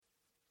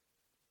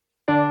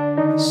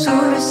Sous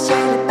le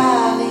ciel de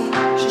Paris,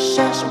 je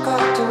cherche encore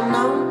ton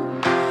nom.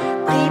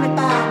 Brimé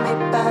par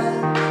mes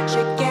peurs,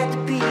 je guette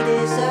depuis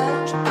des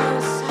heures. Je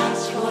pense pas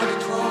si loin de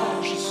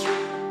toi, je suis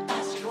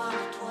pas si loin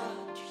de toi,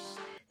 tu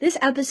sais. This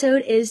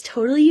episode is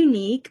totally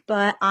unique,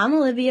 but I'm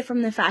Olivia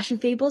from the Fashion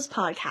Fables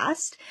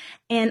podcast,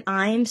 and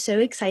I'm so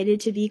excited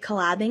to be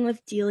collabing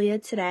with Delia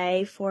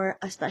today for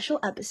a special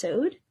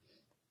episode.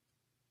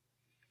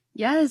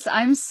 Yes,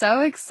 I'm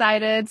so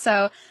excited.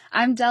 So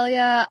I'm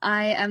Delia.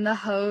 I am the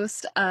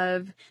host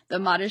of the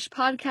Modish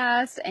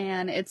podcast,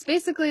 and it's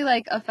basically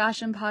like a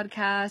fashion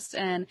podcast,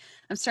 and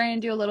I'm starting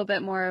to do a little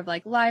bit more of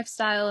like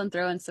lifestyle and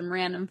throw in some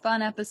random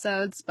fun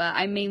episodes, but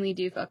I mainly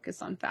do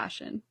focus on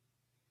fashion.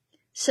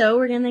 So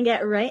we're going to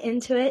get right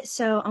into it.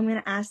 So I'm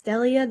going to ask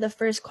Delia the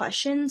first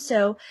question.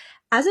 So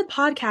as a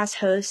podcast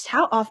host,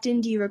 how often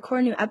do you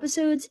record new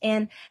episodes,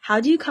 and how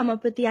do you come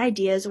up with the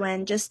ideas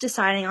when just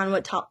deciding on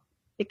what topics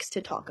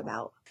to talk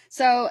about?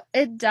 So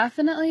it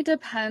definitely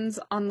depends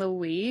on the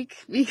week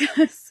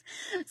because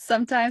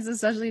sometimes,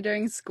 especially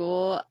during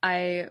school,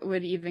 I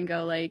would even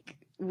go like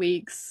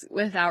weeks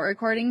without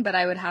recording, but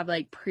I would have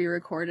like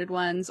pre-recorded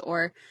ones.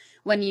 Or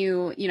when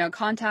you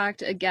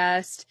contact a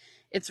guest,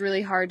 it's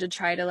really hard to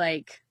try to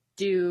like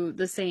do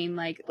the same,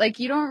 like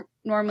you don't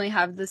normally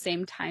have the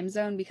same time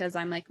zone because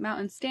I'm like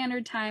Mountain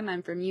Standard Time.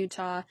 I'm from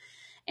Utah.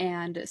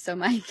 And so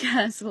my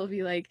guess will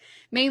be like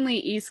mainly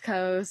East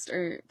Coast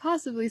or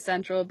possibly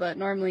Central, but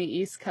normally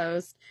East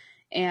Coast.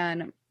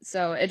 And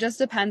so it just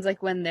depends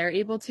like when they're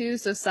able to.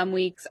 So some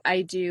weeks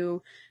I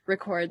do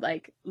record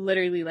like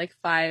literally like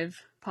 5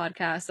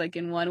 podcasts like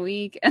in 1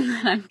 week, and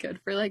then I'm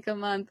good for like a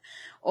month.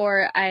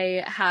 Or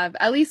I have,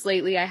 at least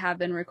lately, I have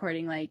been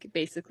recording like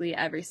basically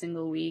every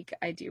single week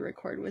I do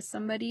record with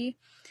somebody.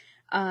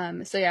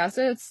 So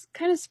it's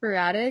kind of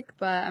sporadic,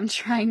 but I'm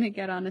trying to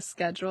get on a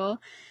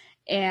schedule.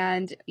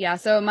 And yeah,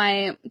 so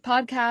my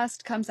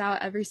podcast comes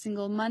out every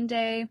single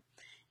Monday.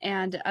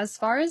 And as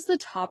far as the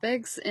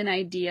topics and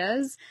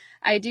ideas,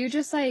 I do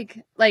just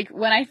like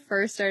when I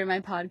first started my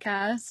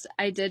podcast,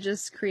 I did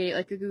just create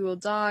like a Google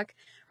Doc,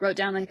 wrote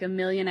down like a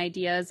million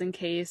ideas in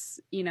case,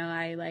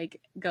 I like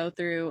go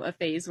through a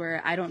phase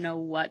where I don't know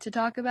what to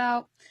talk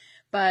about.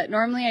 But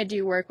normally I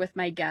do work with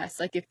my guests.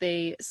 Like if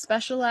they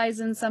specialize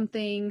in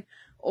something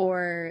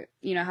or,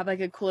 have like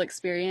a cool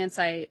experience,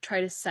 I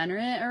try to center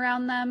it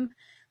around them.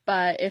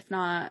 But if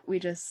not, we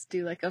just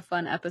do like a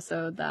fun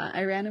episode that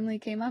I randomly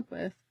came up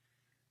with.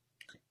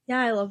 Yeah,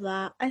 I love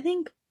that. I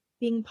think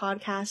being a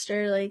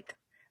podcaster, like,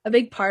 a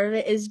big part of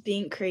it is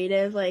being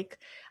creative. Like,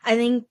 I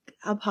think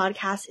a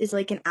podcast is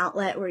like an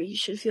outlet where you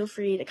should feel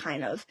free to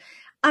kind of,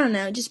 I don't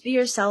know, just be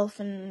yourself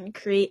and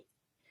create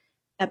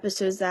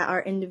episodes that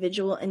are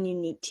individual and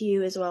unique to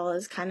you, as well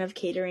as kind of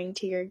catering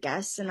to your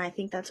guests. And I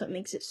think that's what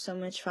makes it so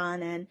much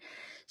fun and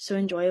so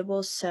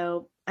enjoyable.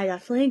 So I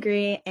definitely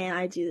agree, and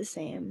I do the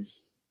same.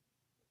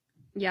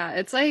 Yeah,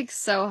 it's like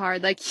so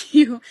hard. Like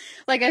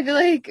I feel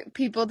like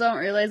people don't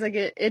realize like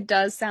it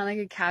does sound like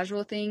a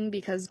casual thing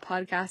because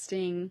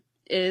podcasting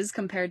is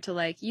compared to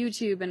like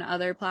YouTube and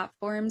other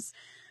platforms,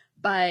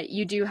 but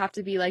you do have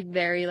to be like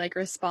very like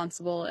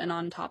responsible and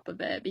on top of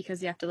it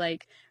because you have to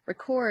like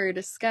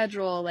record,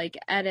 schedule, like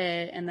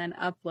edit, and then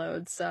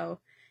upload. So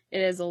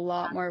it is a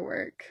lot more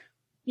work.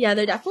 Yeah,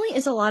 there definitely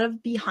is a lot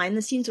of behind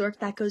the scenes work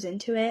that goes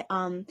into it.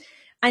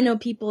 I know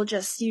people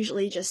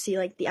usually just see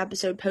like the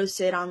episode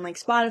posted on like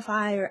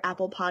Spotify or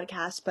Apple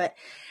Podcasts, but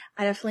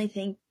I definitely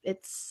think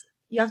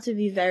you have to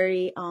be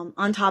very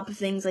on top of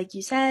things like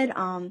you said.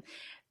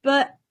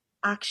 But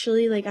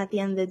actually, like at the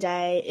end of the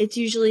day, it's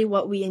usually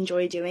what we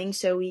enjoy doing,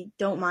 so we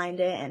don't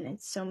mind it, and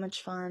it's so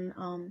much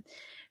fun.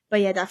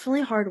 But yeah,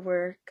 definitely hard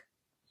work.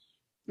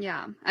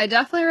 Yeah, I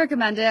definitely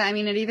recommend it. I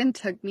mean, it even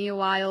took me a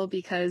while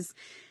because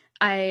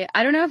I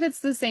don't know if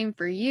it's the same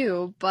for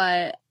you,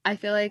 but I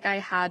feel like I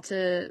had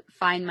to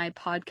find my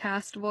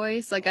podcast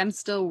voice. Like I'm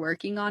still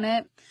working on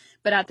it,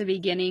 but at the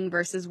beginning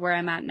versus where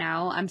I'm at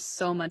now, I'm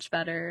so much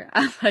better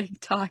at like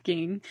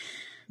talking.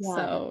 Yeah.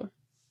 So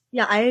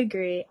Yeah, I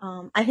agree.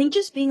 I think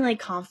just being like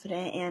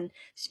confident and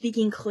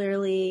speaking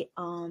clearly,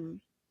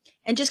 and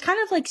just kind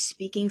of like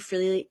speaking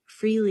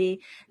freely,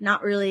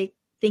 not really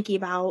thinking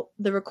about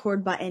the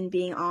record button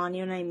being on,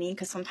 you know what I mean?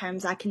 Because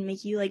sometimes that can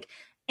make you like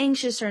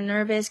anxious or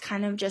nervous,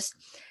 kind of just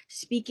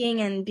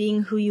speaking and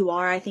being who you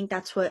are. I think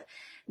that's what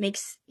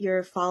makes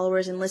your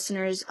followers and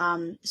listeners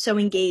so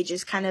engaged,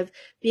 is kind of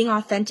being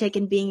authentic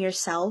and being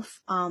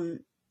yourself.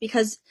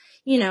 Because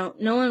no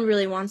one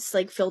really wants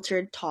like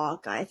filtered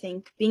talk. I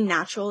think being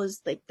natural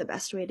is like the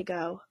best way to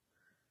go.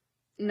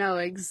 no,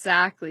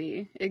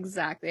 exactly.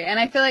 And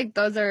I feel like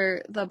those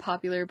are the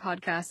popular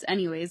podcasts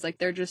anyways. Like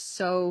they're just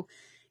so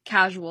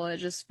casual. It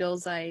just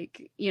feels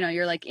like,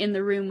 you're like in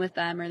the room with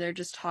them or they're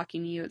just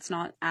talking to you. It's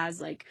not as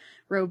like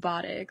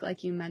robotic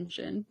like you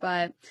mentioned.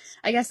 But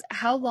I guess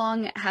how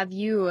long have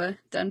you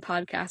done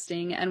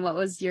podcasting and what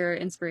was your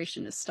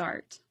inspiration to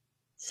start?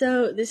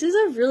 So this is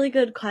a really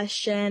good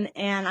question,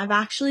 and I've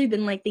actually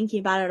been like thinking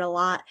about it a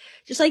lot,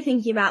 just like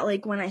thinking about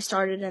like when I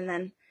started and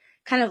then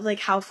kind of like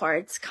how far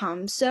it's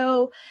come.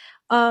 So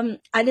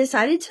I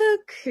decided to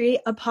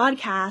create a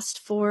podcast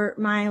for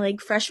my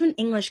like freshman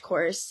English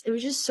course. It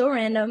was just so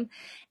random.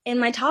 And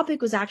my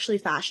topic was actually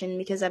fashion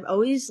because I've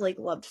always like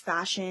loved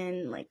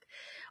fashion, like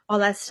all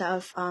that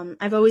stuff.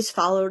 I've always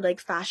followed like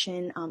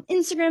fashion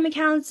Instagram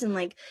accounts and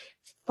like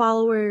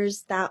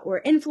followers that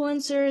were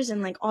influencers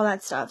and like all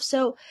that stuff.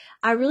 So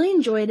I really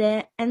enjoyed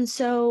it. And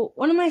so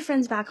one of my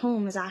friends back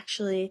home was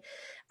actually,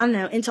 I don't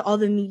know, into all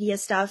the media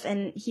stuff,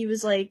 and he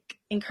was like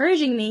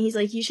encouraging me. He's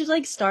like, you should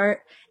like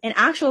start an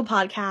actual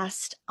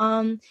podcast.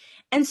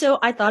 And so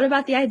I thought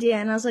about the idea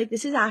and I was like,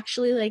 this is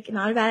actually like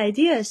not a bad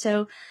idea.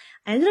 So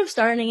I ended up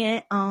starting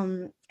it.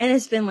 And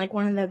it's been like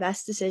one of the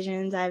best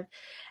decisions I've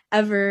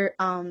ever,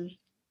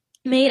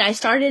 made. I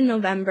started in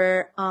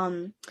November.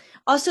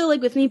 Also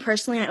like with me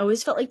personally, I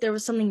always felt like there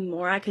was something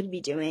more I could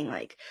be doing.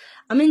 Like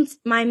I'm in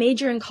my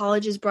major in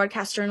college is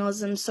broadcast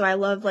journalism, so I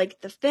love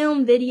like the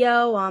film,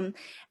 video, and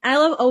I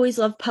always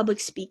love public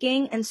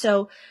speaking. And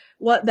so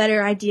what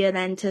better idea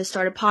than to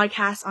start a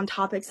podcast on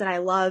topics that I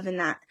love and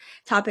that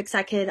topics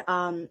I could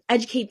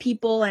educate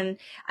people, and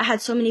I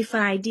had so many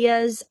fun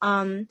ideas.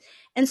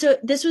 And so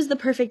this was the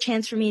perfect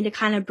chance for me to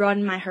kind of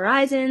broaden my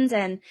horizons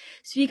and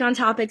speak on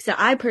topics that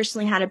I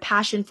personally had a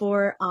passion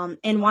for,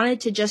 and wanted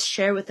to just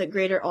share with a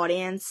greater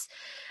audience.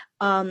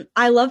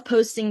 I love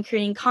posting,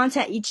 creating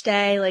content each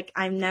day. Like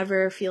I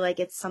never feel like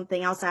it's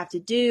something else I have to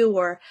do,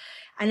 or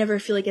I never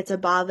feel like it's a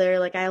bother.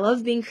 Like I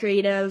love being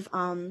creative.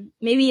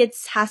 Maybe it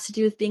has to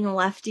do with being a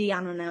lefty.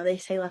 I don't know. They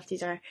say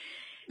lefties are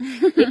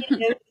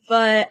creative,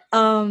 but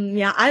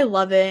yeah, I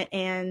love it,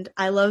 and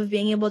I love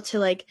being able to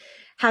like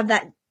have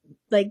that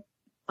like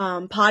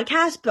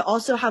podcast, but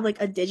also have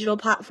like a digital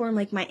platform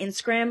like my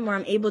Instagram where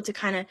I'm able to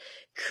kind of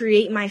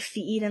create my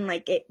feed, and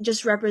like it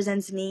just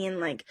represents me and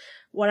like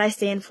what I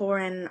stand for,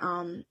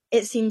 and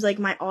it seems like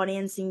my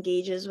audience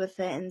engages with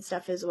it and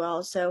stuff as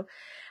well. So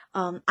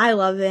I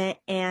love it,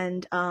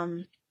 and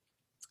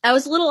I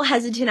was a little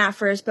hesitant at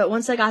first, but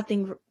once I got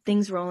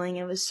things rolling,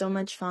 it was so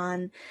much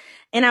fun.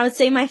 And I would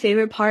say my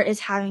favorite part is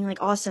having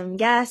like awesome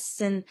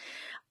guests and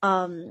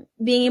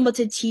being able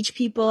to teach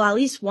people at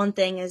least one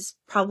thing is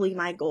probably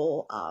my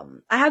goal.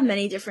 I have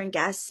many different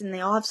guests and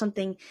they all have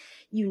something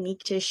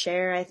unique to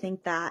share. I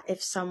think that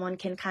if someone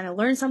can kind of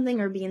learn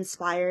something or be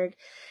inspired,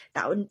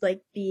 that would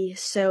like be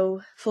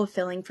so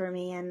fulfilling for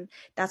me. And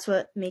that's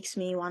what makes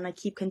me want to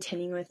keep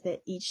continuing with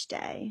it each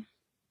day.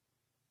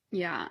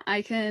 Yeah,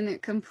 I can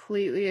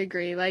completely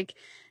agree. Like,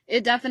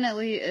 it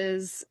definitely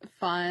is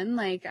fun.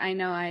 Like, I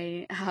know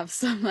I have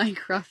some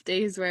like rough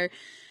days where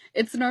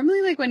it's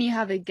normally like when you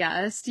have a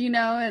guest,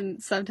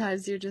 and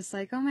sometimes you're just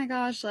like, oh my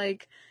gosh,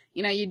 like,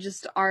 you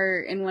just are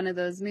in one of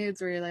those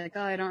moods where you're like,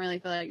 oh, I don't really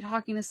feel like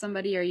talking to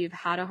somebody, or you've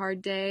had a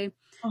hard day.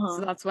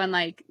 So that's when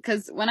like,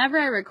 because whenever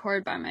I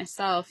record by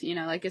myself,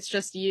 like it's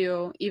just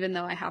you, even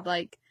though I have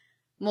like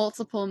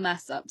multiple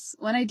mess ups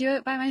when I do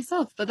it by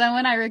myself. But then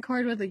when I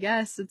record with a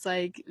guest, it's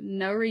like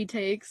no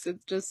retakes,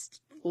 it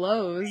just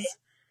flows.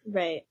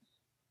 Right.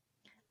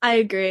 I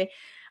agree.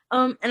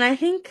 And I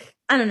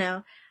don't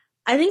know.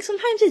 I think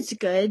sometimes it's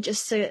good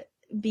just to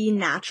be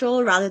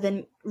natural rather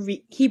than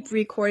keep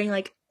recording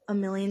like a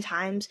million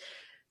times,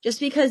 just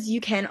because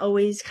you can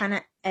always kind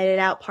of edit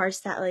out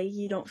parts that like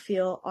you don't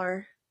feel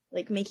are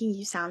like making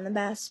you sound the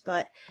best.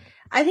 But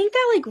I think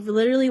that like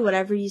literally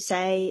whatever you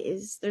say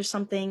is there's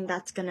something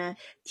that's gonna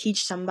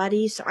teach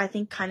somebody. So I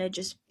think kind of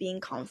just being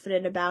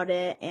confident about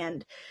it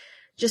and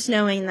just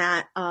knowing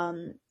that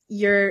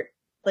you're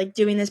like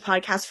doing this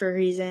podcast for a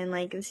reason,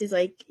 like this is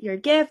like your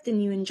gift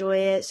and you enjoy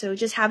it, so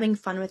just having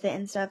fun with it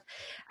and stuff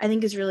I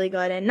think is really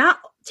good, and not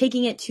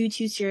taking it too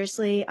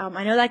seriously.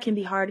 I know that can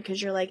be hard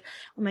because you're like,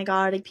 oh my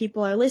god, like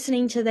people are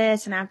listening to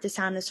this and I have to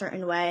sound a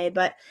certain way,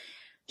 but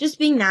just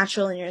being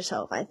natural in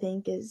yourself I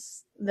think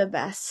is the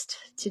best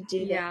to do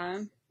that.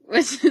 Yeah,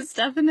 which is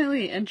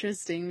definitely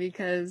interesting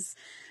because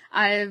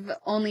I've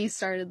only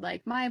started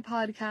like my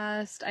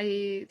podcast.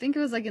 I think it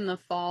was like in the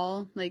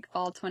fall, like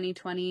fall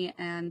 2020,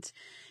 and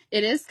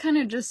it is kind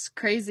of just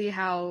crazy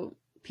how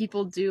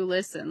people do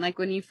listen. Like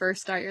when you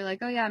first start, you're like,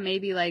 oh yeah,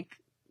 maybe like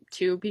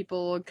two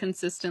people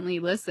consistently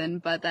listen,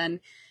 but then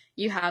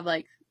you have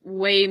like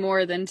way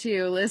more than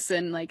two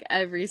listen like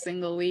every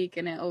single week,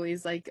 and it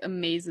always like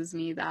amazes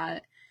me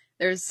that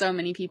there's so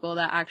many people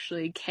that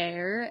actually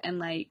care and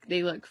like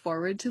they look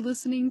forward to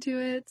listening to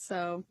it.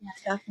 So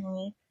Yeah,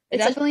 definitely. it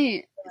It's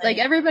definitely like like,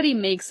 everybody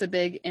makes a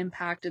big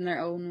impact in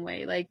their own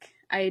way. Like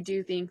I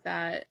do think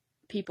that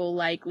people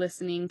like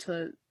listening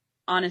to,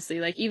 honestly,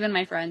 like even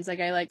my friends, like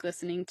I like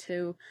listening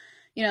to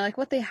like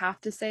what they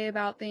have to say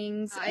about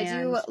things. I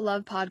do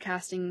love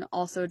podcasting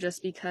also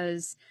just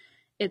because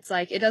it's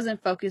like it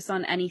doesn't focus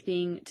on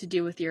anything to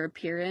do with your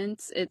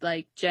appearance. It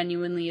like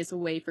genuinely is a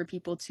way for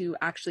people to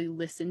actually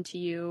listen to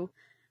you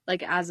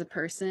like as a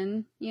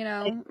person,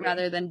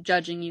 rather than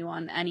judging you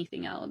on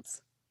anything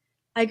else.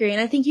 I agree,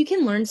 and I think you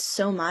can learn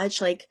so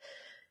much like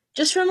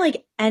just from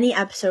like any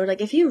episode.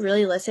 Like if you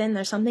really listen,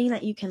 there's something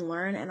that you can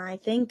learn, and I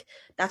think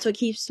that's what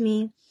keeps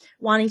me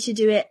wanting to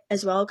do it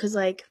as well, because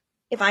like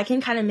if I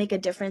can kind of make a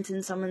difference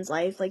in someone's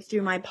life, like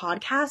through my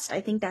podcast, I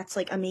think that's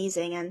like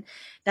amazing. And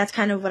that's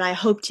kind of what I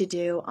hope to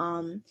do.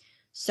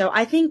 So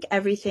I think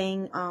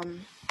everything,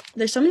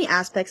 there's so many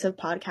aspects of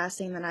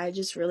podcasting that I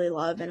just really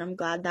love. And I'm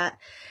glad that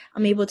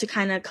I'm able to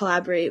kind of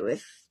collaborate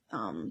with,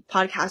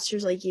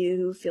 podcasters like you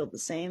who feel the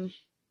same.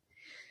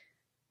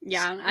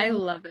 Yeah, I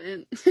love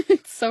it.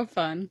 It's so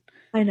fun.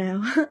 I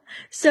know.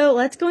 So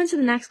let's go into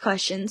the next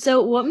question.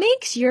 So what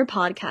makes your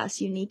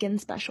podcast unique and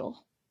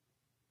special?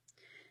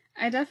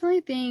 I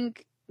definitely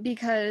think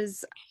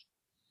because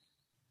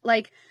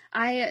like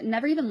I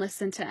never even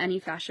listened to any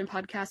fashion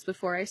podcasts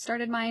before I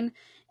started mine,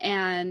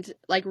 and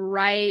like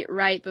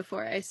right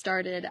before I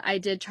started, I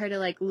did try to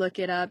like look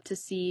it up to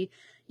see,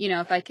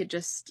 if I could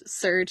just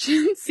search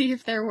and see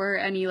if there were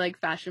any like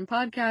fashion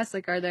podcasts,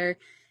 like are there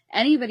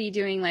anybody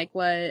doing like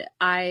what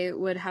I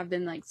would have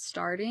been like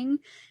starting.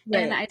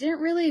 Right. And I didn't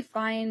really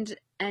find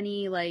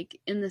any like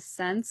in the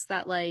sense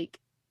that like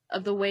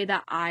of the way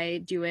that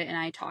I do it and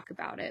I talk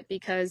about it,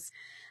 because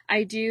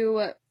I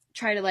do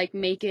try to like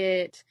make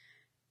it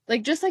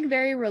like just like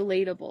very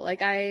relatable.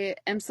 Like I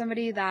am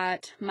somebody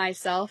that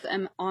myself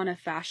am on a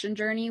fashion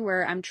journey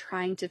where I'm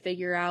trying to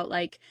figure out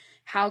like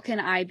how can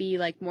I be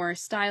like more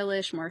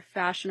stylish, more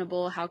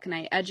fashionable, how can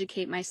I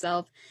educate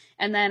myself?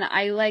 And then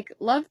I like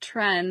love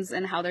trends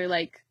and how they're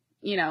like,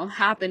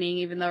 happening,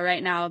 even though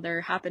right now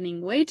they're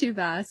happening way too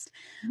fast.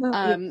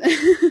 Yeah.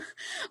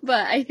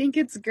 But I think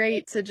it's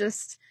great to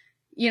just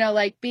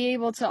like be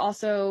able to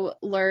also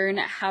learn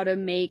how to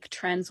make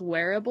trends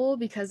wearable,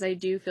 because I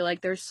do feel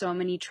like there's so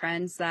many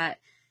trends that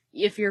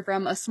if you're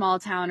from a small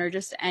town or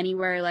just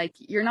anywhere, like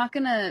you're not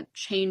gonna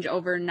change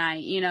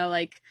overnight,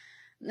 like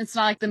it's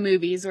not like the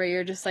movies where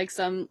you're just like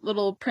some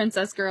little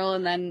princess girl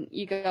and then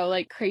you go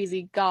like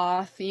crazy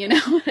goth, you know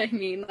what I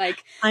mean?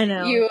 Like I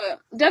know. you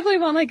definitely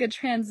want like a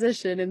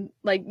transition, and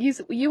like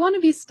you want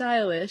to be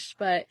stylish,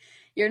 but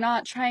you're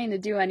not trying to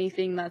do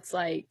anything that's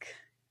like,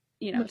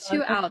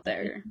 too out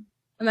there.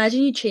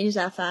 Imagine you change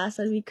that fast.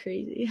 That'd be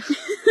crazy.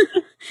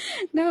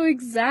 No,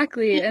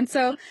 exactly. And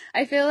so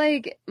I feel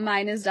like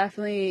mine is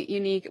definitely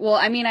unique. Well,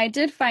 I mean, I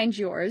did find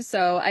yours.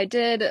 So I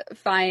did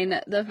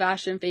find the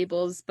Fashion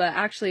Fables, but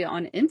actually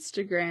on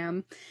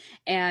Instagram.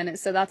 And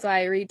so that's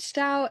why I reached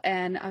out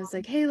and I was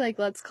like, hey, like,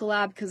 let's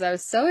collab, because I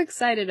was so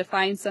excited to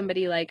find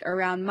somebody like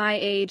around my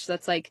age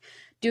that's like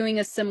doing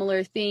a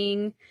similar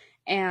thing.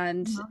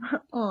 And,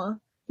 Aw.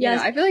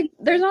 Yes. I feel like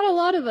there's not a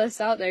lot of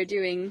us out there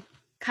doing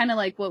kind of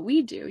like what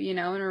we do, and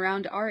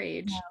around our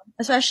age. Yeah.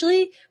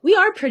 Especially, we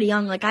are pretty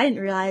young. Like, I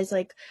didn't realize,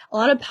 like, a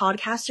lot of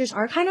podcasters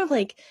are kind of,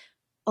 like,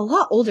 a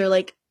lot older,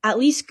 like, at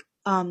least,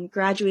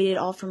 graduated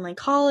all from, like,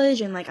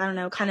 college and, like, I don't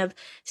know, kind of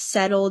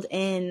settled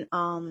in,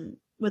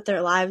 with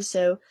their lives.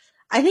 So,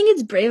 I think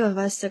it's brave of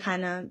us to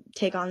kind of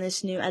take on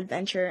this new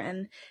adventure,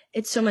 and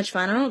it's so much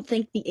fun. I don't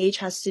think the age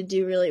has to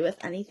do really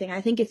with anything. I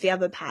think if you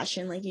have a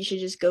passion, like, you should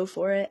just go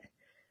for it.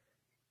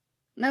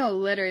 No,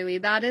 literally.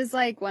 That is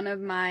like one of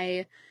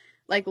my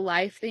like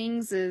life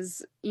things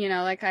is,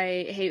 like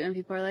I hate when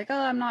people are like, oh,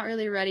 I'm not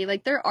really ready.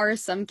 Like there are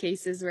some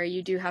cases where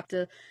you do have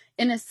to,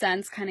 in a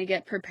sense, kind of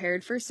get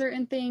prepared for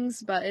certain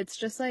things, but it's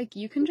just like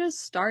you can just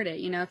start it.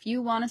 If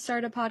you want to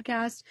start a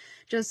podcast,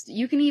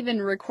 you can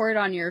even record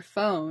on your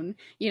phone.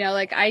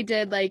 Like I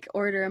did like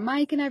order a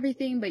mic and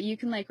everything, but you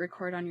can like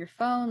record on your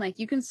phone. Like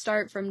you can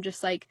start from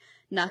just like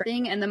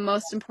nothing. And the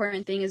most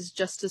important thing is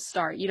just to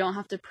start. You don't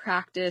have to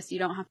practice. You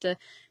don't have to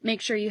make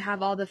sure you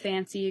have all the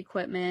fancy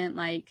equipment.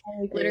 Like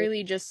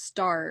literally just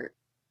start.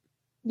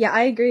 Yeah,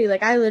 I agree.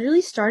 Like I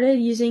literally started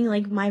using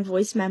like my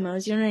voice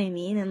memos, you know what I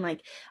mean? And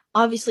like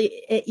obviously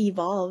it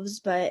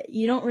evolves, but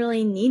you don't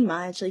really need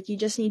much. Like you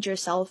just need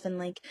yourself and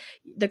like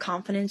the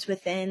confidence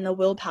within, the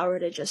willpower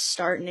to just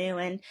start new.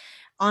 And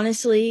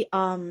honestly,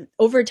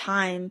 over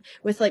time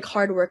with like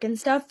hard work and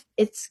stuff,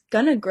 it's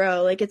gonna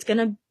grow. Like it's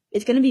gonna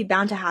be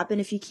bound to happen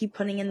if you keep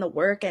putting in the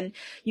work and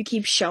you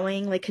keep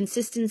showing like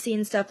consistency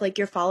and stuff. Like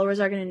your followers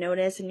are going to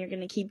notice and you're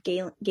going to keep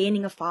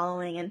gaining a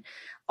following and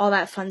all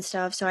that fun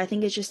stuff. So I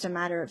think it's just a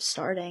matter of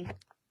starting.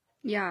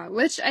 Yeah,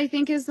 which I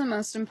think is the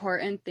most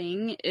important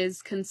thing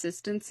is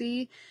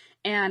consistency.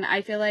 And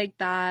I feel like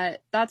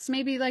that's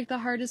maybe like the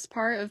hardest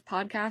part of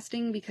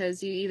podcasting,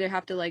 because you either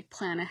have to like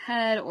plan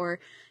ahead or,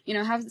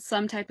 have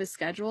some type of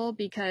schedule,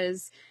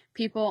 because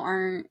people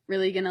aren't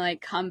really going to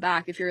like come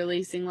back if you're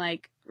releasing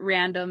like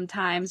random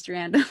times,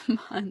 random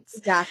months.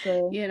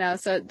 Exactly.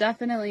 So it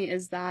definitely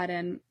is that.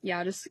 And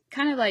yeah, just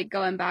kind of like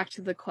going back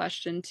to the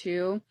question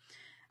too.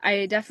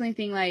 I definitely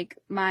think like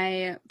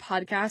my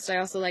podcast, I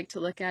also like to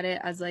look at it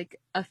as like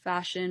a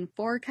fashion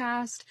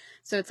forecast.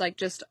 So it's like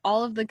just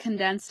all of the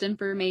condensed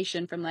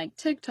information from like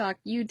TikTok,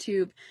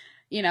 YouTube,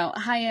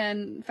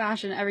 high-end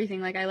fashion,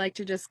 everything. Like I like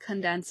to just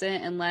condense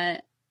it and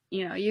let,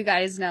 you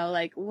guys know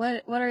like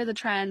what are the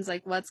trends,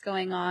 like what's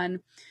going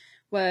on,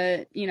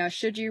 what,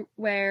 should you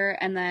wear,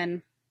 and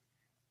then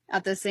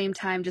at the same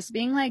time just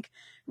being like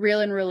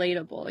real and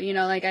relatable.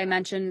 Like I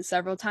mentioned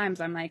several times,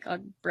 I'm like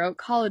a broke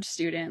college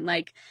student.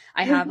 Like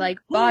I have like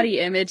body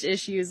image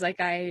issues, like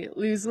I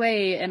lose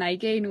weight and I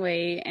gain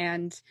weight,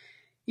 and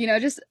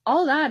just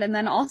all that. And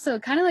then also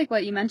kind of like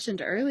what you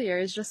mentioned earlier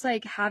is just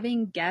like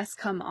having guests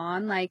come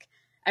on. Like,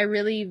 I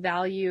really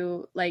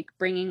value like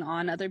bringing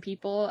on other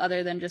people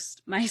other than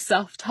just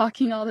myself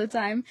talking all the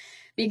time,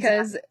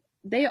 because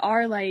they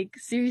are like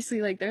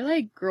seriously, like they're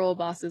like girl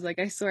bosses. Like,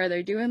 I swear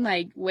they're doing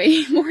like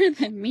way more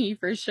than me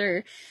for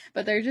sure,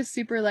 but they're just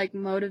super like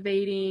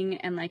motivating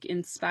and like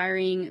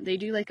inspiring. They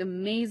do like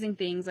amazing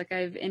things. Like,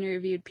 I've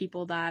interviewed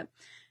people that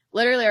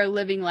literally are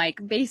living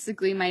like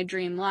basically my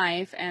dream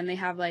life, and they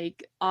have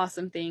like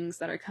awesome things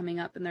that are coming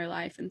up in their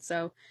life. And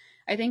so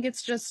I think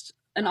it's just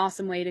an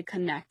awesome way to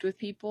connect with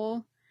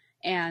people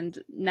and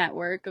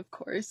network, of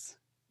course.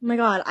 Oh my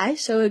God, I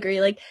so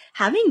agree. Like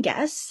having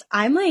guests,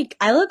 I'm like,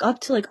 I look up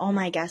to like all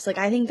my guests. Like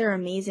I think they're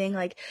amazing.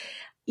 Like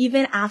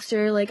even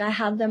after like I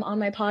have them on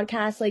my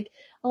podcast, like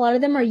a lot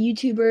of them are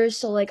YouTubers,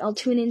 so like I'll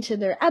tune into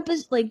their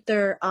episode, like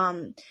their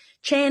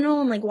channel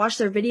and like watch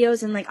their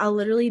videos, and like I'll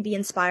literally be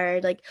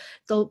inspired. Like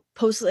they'll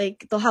post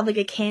like they'll have like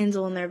a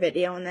candle in their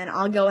video, and then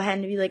I'll go ahead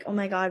and be like, "Oh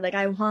my God, like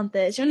I want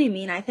this." You know what I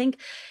mean? I think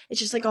it's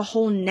just like a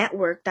whole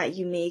network that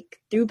you make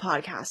through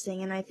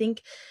podcasting, and I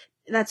think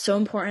that's so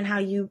important how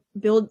you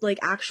build like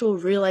actual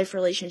real life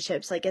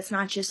relationships. Like it's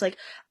not just like,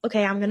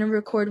 okay, I'm gonna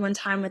record one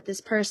time with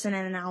this person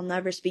and then I'll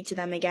never speak to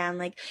them again.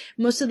 Like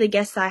most of the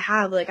guests I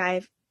have, like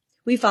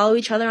we follow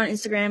each other on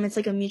Instagram. It's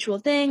like a mutual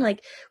thing.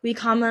 Like we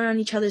comment on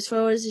each other's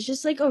photos. It's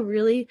just like a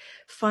really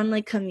fun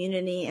like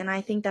community, and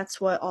I think that's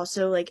what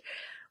also like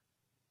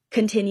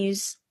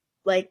continues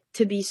like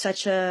to be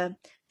such a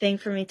thing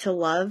for me to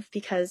love,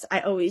 because I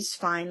always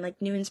find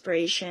like new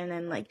inspiration,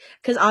 and like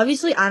because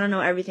obviously I don't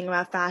know everything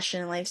about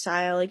fashion and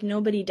lifestyle, like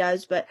nobody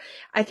does, but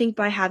I think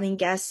by having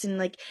guests and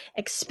like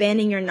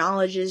expanding your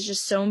knowledge is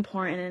just so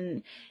important,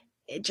 and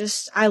it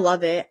just I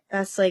love it.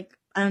 That's like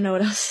I don't know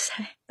what else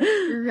to say.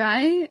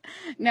 Right?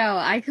 No,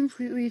 I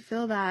completely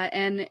feel that.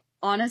 And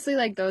honestly,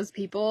 like those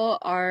people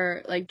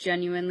are like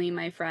genuinely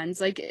my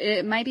friends. Like,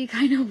 it might be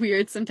kind of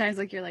weird sometimes,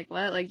 like you're like,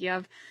 what? Like, you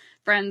have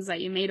friends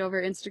that you made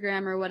over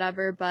Instagram or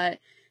whatever, but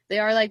they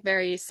are like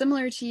very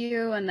similar to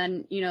you. And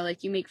then,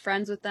 like you make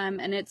friends with them,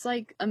 and it's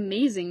like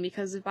amazing,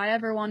 because if I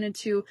ever wanted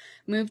to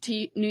move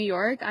to New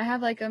York, I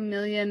have like a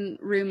million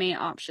roommate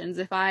options.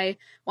 If I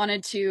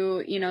wanted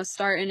to,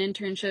 start an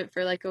internship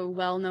for like a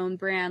well-known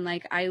brand,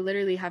 like I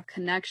literally have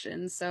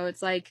connections. So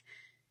it's like,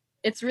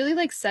 it's really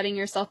like setting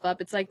yourself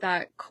up. It's like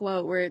that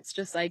quote where it's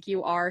just like,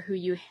 you are who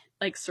you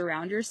like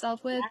surround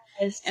yourself with.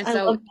 Yes, And I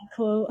so, love that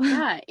quote.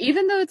 yeah,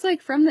 even though it's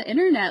like from the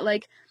internet,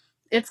 like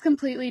it's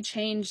completely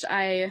changed.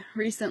 I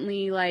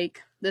recently,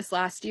 like this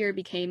last year,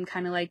 became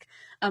kind of like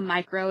a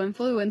micro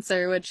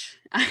influencer, which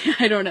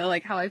I don't know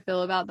like how I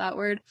feel about that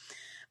word,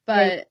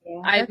 Yeah, but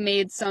yeah, I've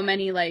made so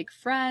many like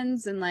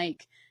friends, and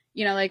like,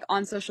 like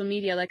on social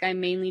media, like I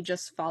mainly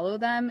just follow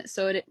them.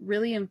 So it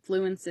really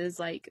influences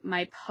like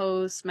my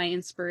posts, my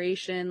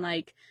inspiration.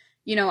 Like,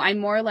 I'm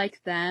more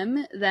like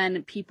them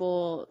than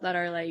people that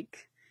are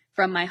like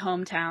from my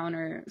hometown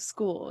or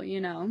school.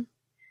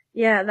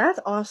 Yeah, that's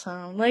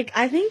awesome. Like,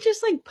 I think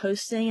just like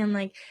posting and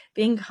like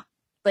being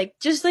like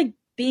just like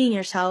being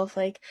yourself,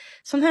 like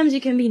sometimes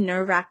you can be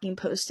nerve-wracking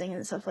posting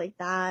and stuff like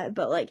that,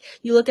 but like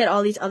you look at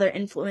all these other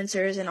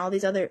influencers and all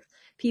these other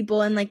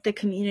people in like the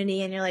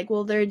community, and you're like,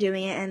 well, they're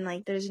doing it, and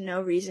like there's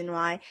no reason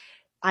why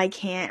I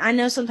can't. I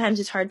know sometimes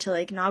it's hard to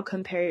like not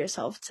compare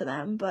yourself to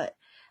them, but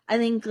I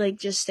think like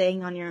just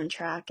staying on your own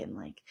track and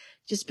like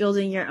just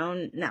building your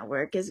own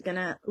network is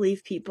gonna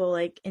leave people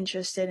like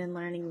interested in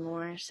learning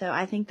more. So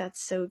I think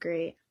that's so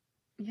great.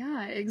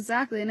 Yeah,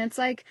 exactly. And it's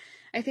like,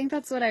 I think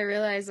that's what I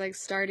realized, like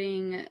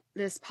starting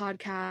this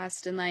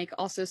podcast and like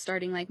also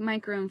starting like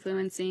micro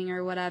influencing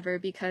or whatever,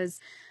 because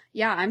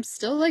yeah, I'm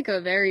still like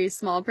a very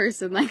small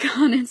person, like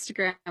on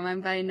Instagram.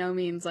 I'm by no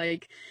means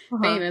like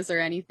Uh-huh. famous or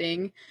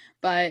anything,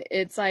 but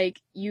it's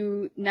like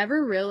you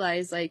never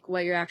realize like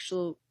what you're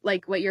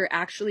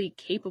actually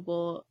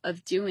capable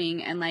of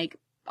doing, and like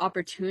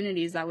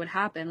opportunities that would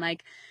happen.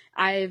 Like,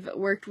 I've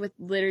worked with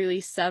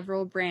literally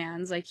several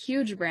brands, like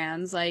huge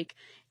brands, like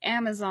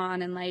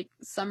Amazon and like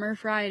Summer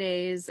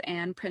Fridays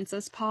and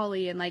Princess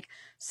Polly, and like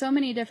so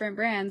many different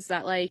brands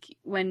that like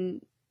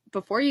when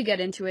before you get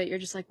into it, you're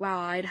just like, wow,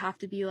 I'd have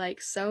to be like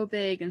so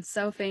big and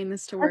so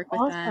famous to That's work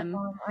with them.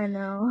 awesome. I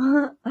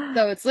know.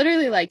 So it's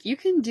literally like you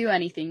can do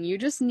anything. You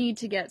just need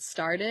to get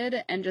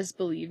started and just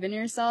believe in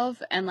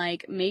yourself and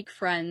like make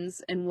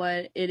friends in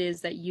what it is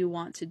that you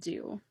want to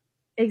do.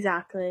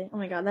 Exactly. Oh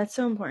my God, that's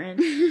so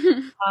important.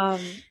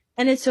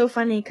 And it's so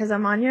funny because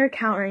I'm on your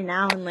account right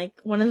now, and like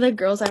one of the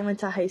girls I went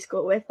to high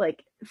school with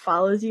like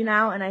follows you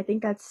now, and I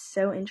think that's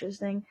so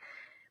interesting.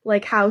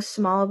 Like how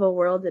small of a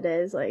world it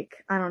is.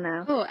 Like, I don't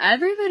know. Oh,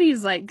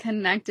 everybody's like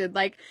connected.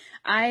 Like,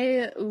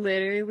 I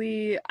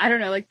don't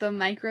know, like the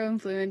micro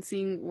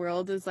influencing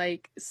world is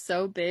like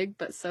so big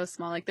but so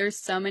small. Like, there's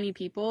so many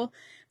people,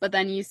 but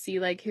then you see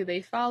like who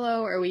they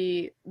follow, or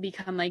we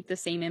become like the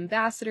same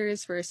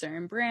ambassadors for a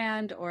certain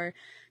brand, or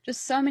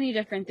just so many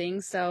different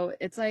things. So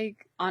it's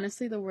like,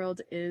 honestly, the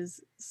world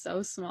is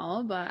so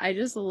small, but I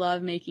just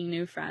love making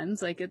new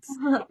friends. Like, it's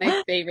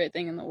my favorite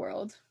thing in the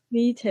world.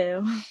 Me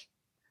too.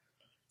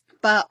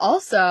 But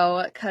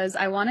also, because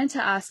I wanted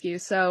to ask you,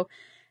 so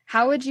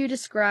how would you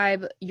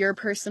describe your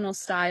personal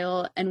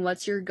style and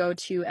what's your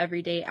go-to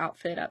everyday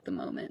outfit at the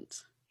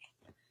moment?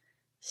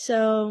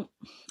 So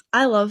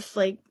I love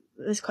like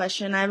this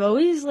question. I've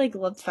always like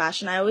loved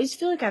fashion. I always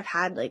feel like I've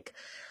had like,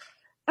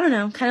 I don't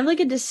know, kind of like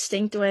a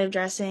distinct way of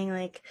dressing.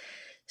 Like,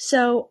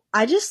 so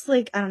I just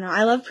like, I don't know,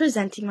 I love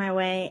presenting my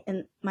way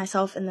and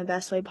myself in the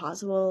best way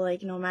possible.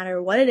 Like, no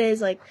matter what it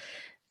is, like,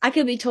 I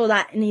could be told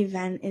that an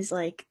event is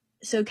like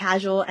so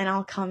casual and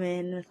I'll come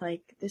in with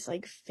like this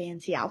like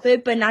fancy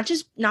outfit, but not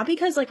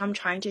because like I'm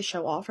trying to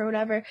show off or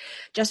whatever,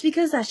 just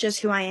because that's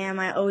just who I am.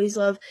 I always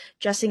love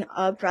dressing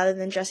up rather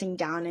than dressing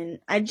down. And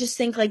I just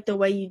think like the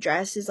way you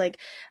dress is like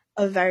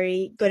a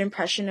very good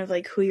impression of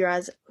like who you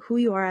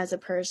are as a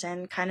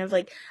person. Kind of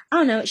like, I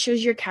don't know, it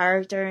shows your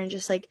character and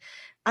just like,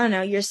 I don't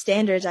know, your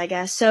standards, I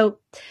guess. So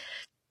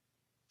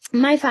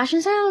my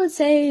fashion style, I would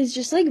say, is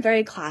just like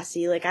very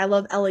classy. Like I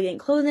love elegant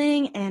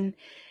clothing and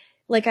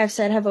like I've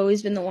said, have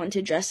always been the one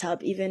to dress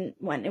up even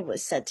when it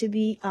was said to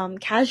be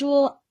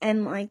casual.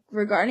 And like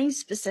regarding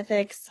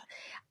specifics,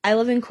 I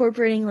love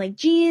incorporating like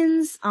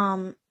jeans,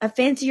 a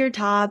fancier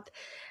top.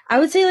 I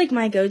would say like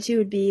my go-to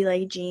would be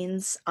like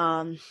jeans,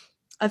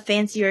 a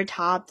fancier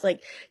top,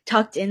 like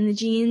tucked in the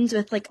jeans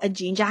with like a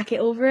jean jacket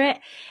over it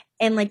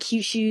and like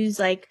cute shoes.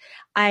 Like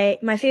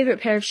my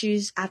favorite pair of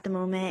shoes at the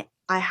moment,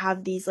 I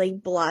have these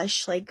like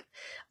blush, like,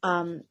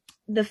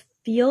 the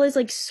feel is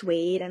like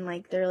suede and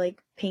like they're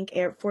like pink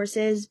Air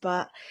Forces,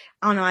 but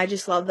I don't know, I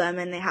just love them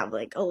and they have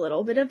like a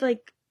little bit of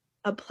like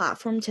a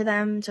platform to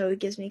them, so it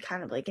gives me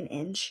kind of like an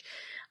inch.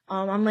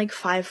 I'm like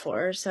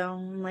 5'4", so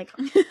I'm like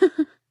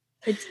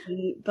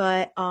petite,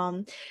 but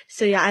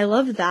so yeah, I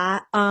love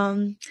that.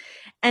 And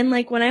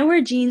like when I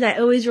wear jeans, I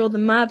always roll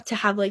them up to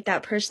have like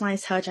that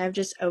personalized touch. I've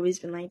just always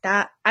been like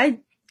that.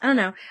 I don't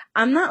know.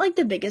 I'm not like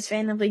the biggest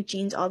fan of like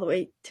jeans all the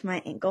way to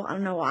my ankle. I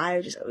don't know why.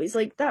 I just always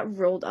like that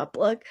rolled up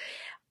look.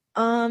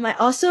 I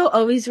also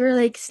always wear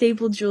like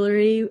staple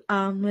jewelry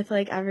with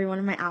like every one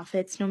of my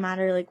outfits, no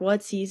matter like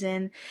what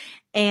season.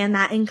 And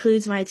that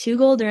includes my 2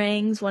 gold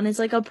rings. One is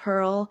like a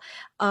pearl,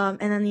 and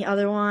then the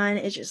other one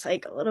is just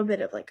like a little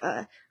bit of like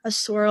a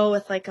swirl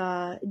with like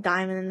a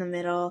diamond in the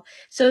middle.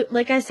 So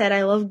like I said,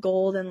 I love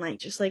gold and like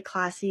just like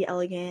classy,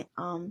 elegant.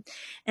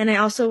 And I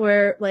also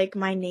wear like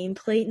my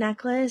nameplate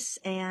necklace,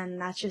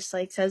 and that just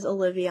like says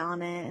Olivia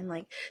on it, and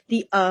like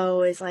the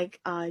O is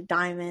like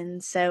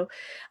diamonds. So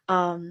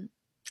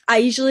I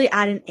usually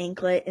add an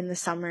anklet in the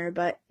summer,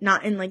 but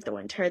not in like the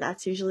winter.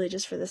 That's usually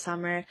just for the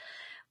summer.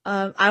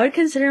 I would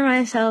consider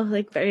myself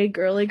like very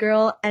girly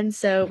girl, and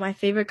so my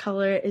favorite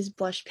color is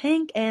blush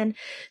pink, and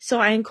so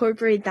I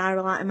incorporate that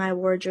a lot in my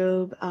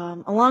wardrobe,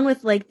 along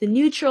with like the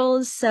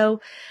neutrals. So,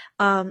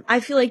 I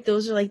feel like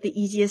those are like the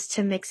easiest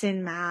to mix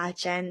and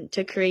match and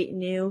to create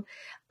new,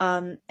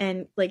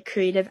 and like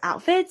creative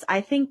outfits.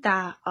 I think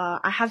that,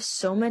 I have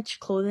so much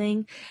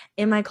clothing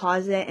in my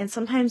closet, and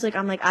sometimes like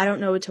I'm like, I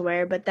don't know what to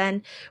wear, but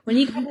then when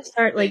you kind of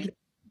start like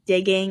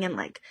digging and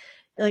like,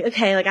 you're like,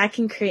 okay, like I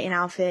can create an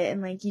outfit,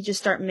 and like you just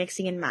start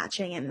mixing and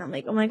matching, and I'm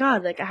like, oh my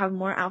god, like I have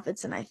more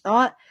outfits than I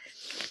thought.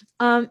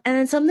 And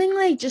then something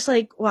like just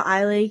like what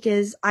I like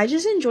is I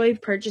just enjoy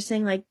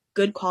purchasing like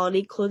good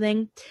quality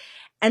clothing.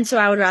 And so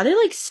I would rather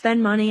like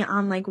spend money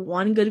on like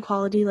one good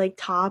quality like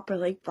top or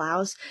like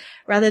blouse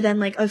rather than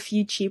like a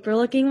few cheaper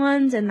looking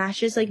ones. And that's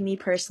just like me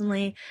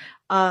personally.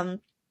 Um,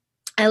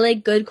 I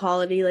like good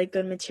quality, like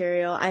good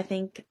material. I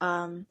think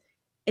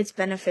it's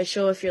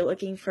beneficial if you're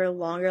looking for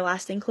longer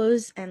lasting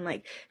clothes and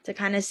like to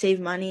kind of save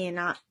money and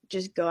not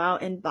just go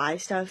out and buy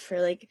stuff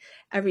for like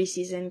every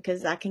season,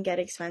 because that can get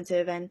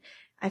expensive. And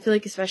I feel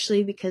like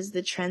especially because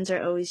the trends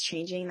are always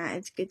changing, that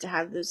it's good to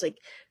have those like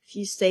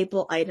few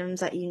staple items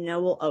that you know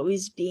will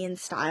always be in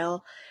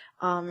style,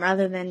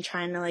 rather than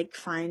trying to like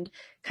find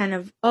kind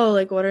of, oh,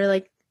 like what are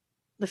like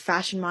the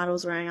fashion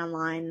models wearing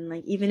online, and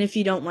like even if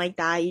you don't like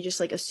that, you just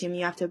like assume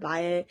you have to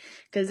buy it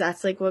because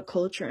that's like what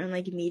culture and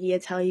like media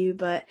tell you.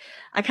 But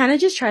I kind of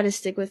just try to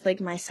stick with like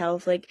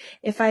myself. Like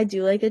if I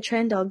do like a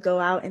trend, I'll go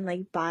out and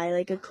like buy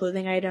like a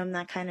clothing item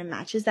that kind of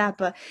matches that,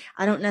 but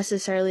I don't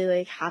necessarily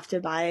like have to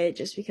buy it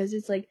just because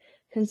it's like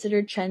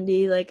considered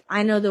trendy. Like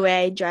I know the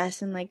way I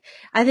dress, and like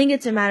I think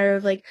it's a matter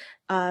of like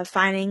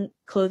finding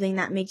clothing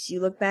that makes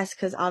you look best,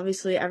 because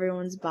obviously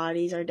everyone's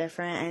bodies are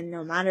different, and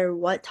no matter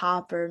what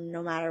top or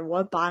no matter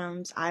what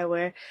bottoms I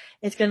wear,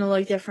 it's gonna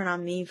look different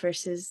on me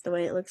versus the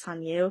way it looks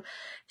on you.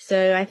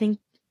 So I think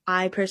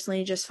I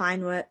personally just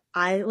find what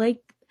I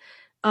like,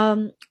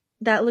 um,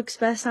 that looks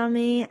best on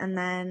me, and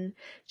then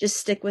just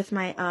stick with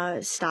my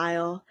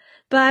style.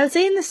 But I would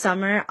say in the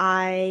summer,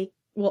 I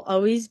will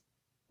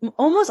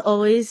almost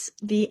always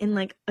be in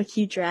like a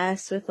cute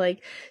dress with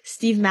like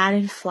Steve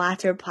Madden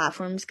flats or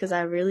platforms, because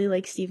I really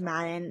like Steve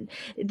Madden.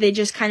 They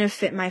just kind of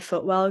fit my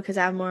foot well because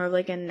I have more of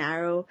like a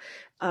narrow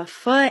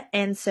foot,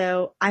 and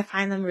so I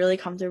find them really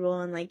comfortable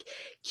and like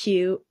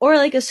cute. Or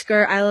like a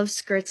skirt. I love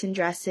skirts and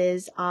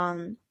dresses.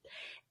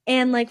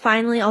 And like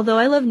finally, although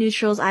I love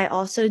neutrals, I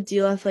also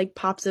do love like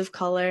pops of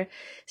color.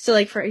 So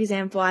like for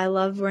example, I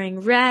love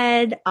wearing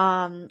red.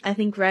 I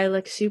think red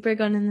looks super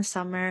good in the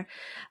summer.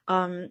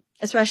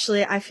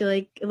 Especially I feel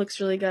like it looks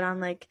really good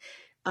on like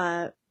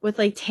with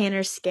like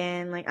tanner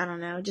skin, like I don't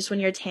know, just when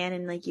you're tan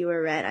and like you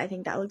wear red, I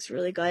think that looks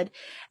really good.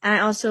 And I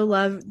also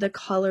love the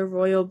color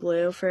royal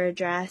blue for a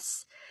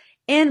dress.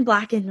 And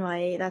black and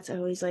white, that's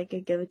always like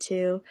a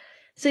go-to.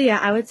 So yeah,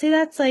 I would say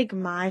that's like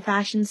my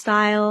fashion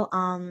style,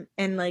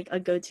 and like a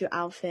go-to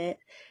outfit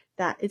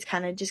that it's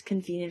kind of just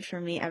convenient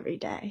for me every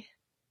day.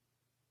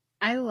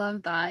 I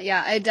love that.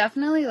 Yeah, I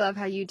definitely love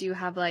how you do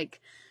have like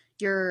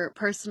your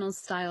personal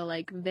style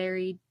like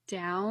very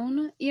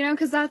down,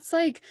 because that's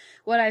like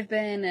what I've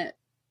been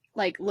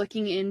like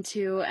looking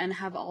into and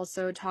have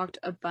also talked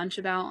a bunch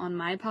about on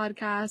my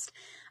podcast.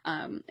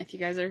 If you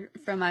guys are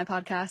from my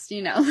podcast,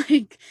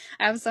 like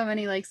I have so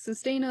many like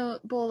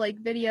sustainable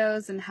like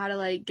videos and how to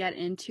like get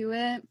into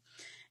it.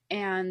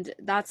 And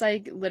that's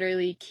like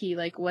literally key,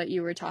 like what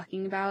you were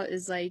talking about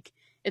is like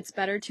it's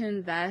better to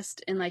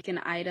invest in like an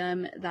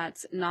item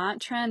that's not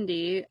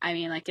trendy. I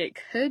mean, like it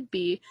could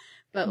be,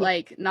 but Yeah.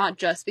 like not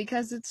just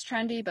because it's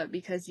trendy, but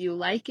because you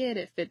like it,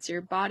 it fits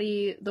your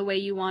body the way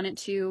you want it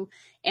to,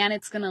 and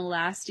it's gonna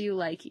last you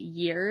like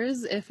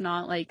years, if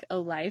not like a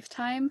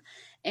lifetime.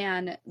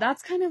 And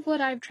that's kind of what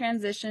I've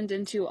transitioned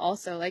into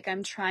also. Like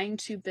I'm trying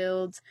to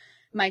build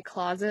my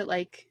closet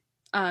like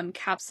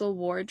capsule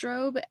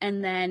wardrobe,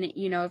 and then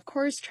of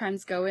course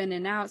trends go in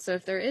and out, so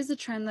if there is a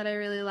trend that I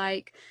really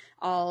like,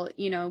 I'll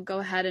go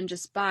ahead and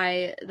just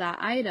buy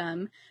that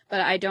item,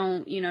 but I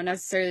don't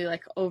necessarily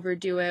like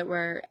overdo it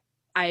where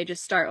I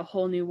just start a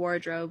whole new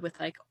wardrobe with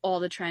like all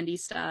the trendy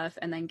stuff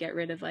and then get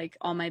rid of like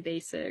all my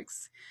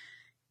basics.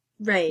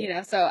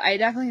 Right. So I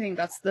definitely think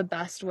that's the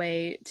best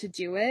way to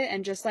do it,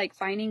 and just like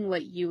finding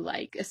what you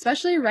like,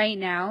 especially right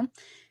now.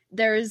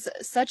 There's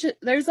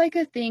like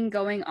a thing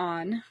going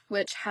on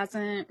which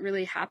hasn't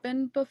really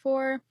happened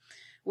before,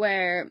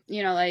 where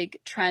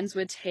like trends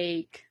would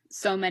take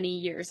so many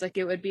years, like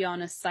it would be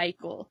on a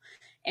cycle.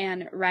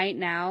 And right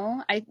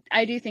now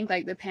I do think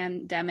like the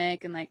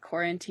pandemic and like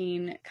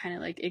quarantine kind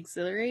of like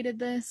accelerated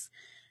this,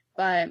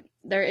 but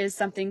there is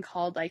something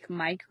called like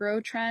micro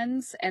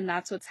trends, and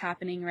that's what's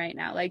happening right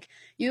now. Like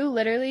you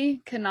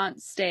literally cannot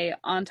stay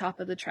on top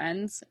of the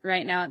trends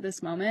right now at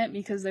this moment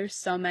because there's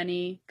so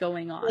many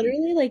going on.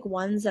 Literally like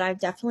ones that I've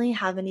definitely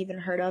haven't even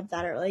heard of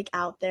that are like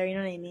out there, you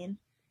know what I mean?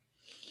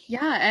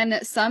 Yeah,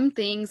 and some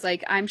things,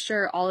 like I'm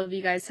sure all of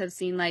you guys have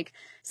seen, like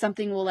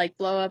something will like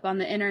blow up on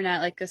the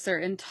internet, like a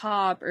certain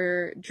top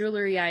or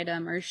jewelry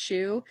item or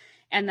shoe,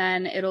 and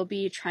then it'll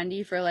be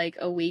trendy for like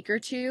a week or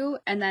two,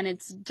 and then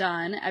it's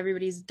done.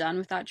 Everybody's done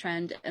with that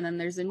trend, and then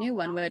there's a new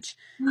one, which,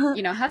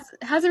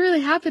 hasn't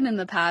really happened in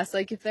the past.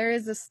 Like if there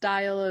is a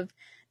style of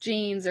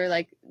jeans, or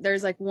like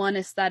there's like one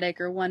aesthetic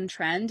or one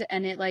trend,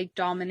 and it like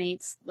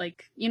dominates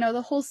like,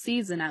 the whole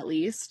season at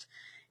least,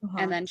 and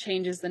Uh-huh. then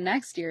changes the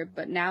next year.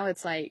 But now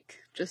it's like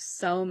just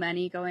so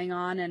many going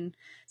on. And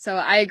so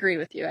I agree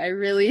with you. I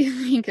really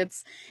think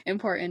it's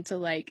important to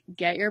like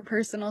get your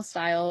personal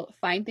style,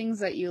 find things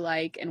that you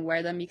like and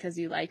wear them because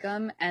you like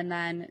them, and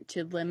then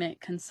to limit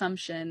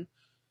consumption,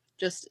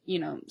 just,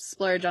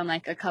 splurge on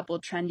like a couple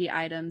trendy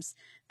items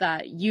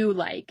that you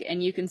like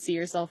and you can see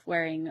yourself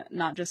wearing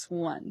not just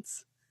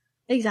once.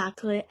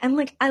 Exactly. And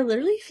like I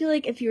literally feel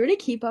like if you were to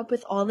keep up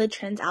with all the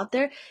trends out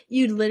there,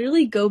 you'd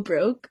literally go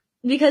broke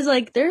because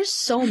like there's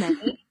so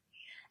many.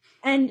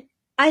 And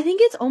I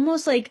think it's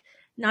almost like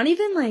not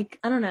even like,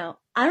 I don't know.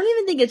 I don't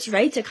even think it's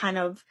right to kind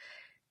of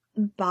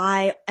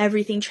buy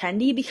everything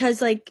trendy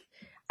because like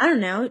I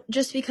don't know,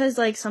 just because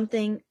like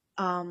something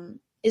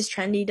is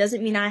trendy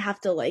doesn't mean I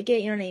have to like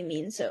it, you know what I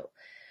mean? So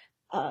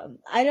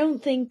I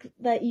don't think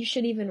that you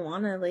should even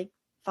want to like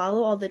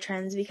follow all the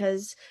trends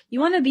because you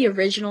want to be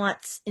original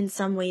in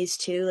some ways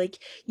too. Like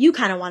you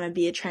kind of want to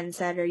be a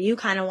trendsetter. You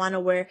kind of want to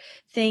wear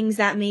things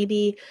that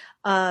maybe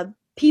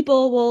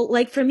people will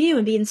like from you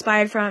and be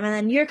inspired from, and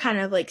then you're kind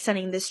of like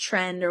setting this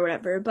trend or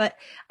whatever. But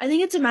I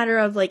think it's a matter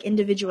of like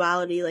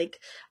individuality. Like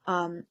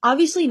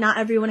obviously not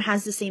everyone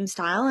has the same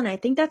style, and I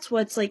think that's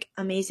what's like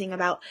amazing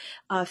about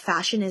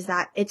fashion is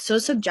that it's so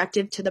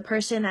subjective to the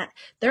person that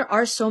there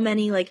are so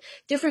many like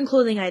different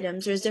clothing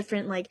items. There's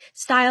different like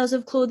styles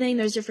of clothing.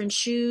 There's different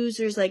shoes.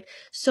 There's like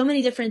so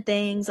many different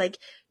things. Like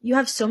you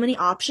have so many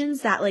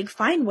options that like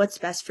find what's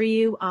best for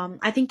you.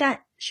 I think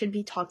that should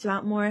be talked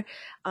about more.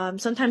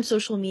 Sometimes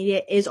social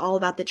media is all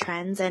about the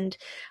trends, and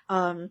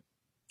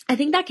I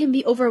think that can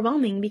be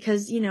overwhelming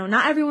because,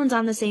 not everyone's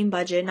on the same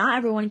budget. Not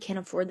everyone can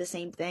afford the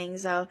same thing.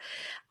 So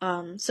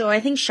I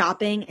think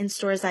shopping in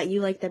stores that you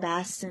like the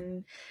best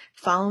and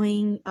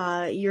following,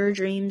 your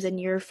dreams and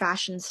your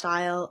fashion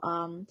style,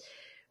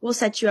 will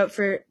set you up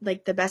for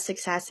like the best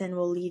success and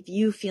will leave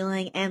you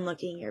feeling and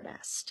looking your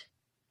best.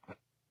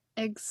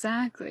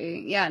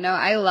 Exactly. Yeah, no,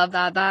 I love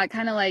that. That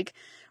kind of like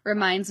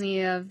reminds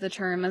me of the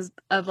term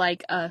of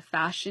like a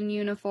fashion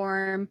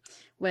uniform,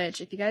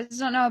 which if you guys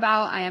don't know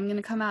about, I am going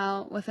to come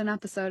out with an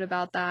episode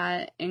about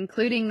that,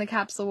 including the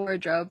capsule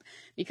wardrobe,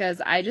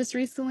 because I just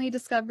recently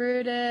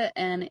discovered it,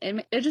 and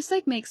it just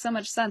like makes so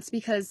much sense,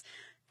 because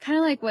kind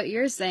of like what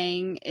you're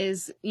saying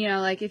is, you know,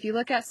 like if you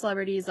look at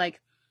celebrities like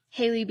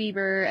Hailey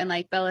Bieber and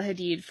like Bella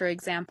Hadid, for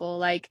example,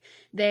 like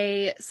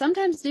they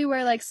sometimes do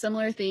wear like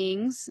similar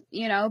things,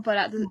 you know, but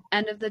at the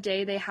end of the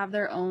day, they have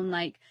their own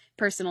like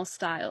personal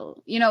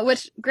style, you know,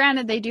 which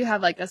granted they do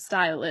have like a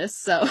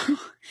stylist, so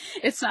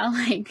it's not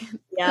like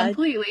Yeah.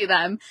 completely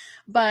them,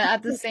 but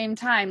at the same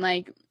time,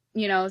 like,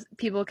 you know,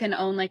 people can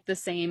own like the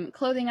same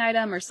clothing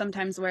item or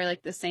sometimes wear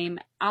like the same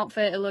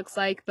outfit, it looks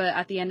like, but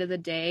at the end of the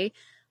day,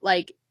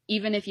 like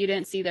even if you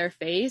didn't see their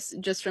face,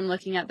 just from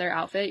looking at their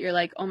outfit, you're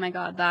like, oh my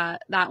god,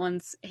 that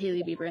one's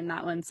Hailey Bieber and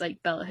that one's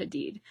like Bella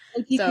Hadid.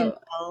 Like you can So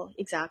tell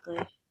exactly.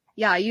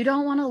 yeah, you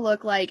don't want to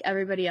look like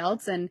everybody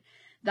else, and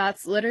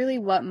that's literally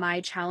what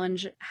my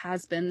challenge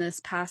has been this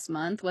past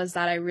month, was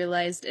that I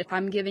realized if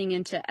I'm giving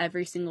into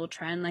every single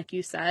trend, like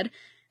you said,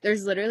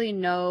 there's literally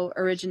no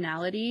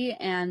originality,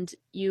 and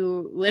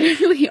you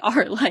literally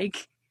are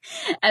like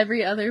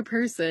every other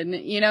person,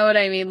 you know what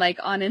I mean? Like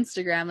on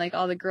Instagram, like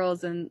all the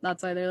girls, and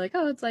that's why they're like,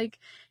 oh, it's like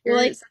Well,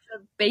 you're like such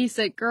a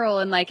basic girl,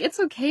 and like it's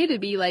okay to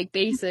be like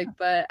basic,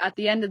 but at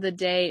the end of the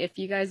day, if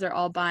you guys are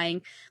all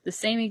buying the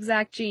same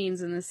exact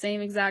jeans and the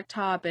same exact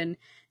top and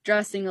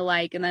dressing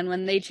alike, and then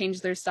when they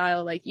change their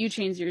style, like you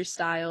change your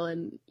style,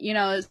 and you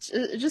know,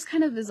 it just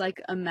kind of is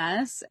like a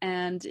mess,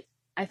 and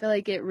I feel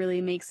like it really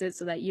makes it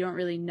so that you don't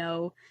really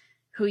know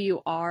who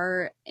you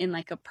are in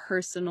like a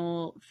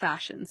personal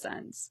fashion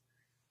sense.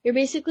 you're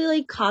basically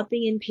like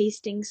copying and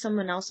pasting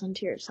someone else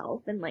onto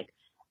yourself, and like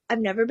I've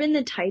never been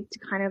the type to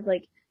kind of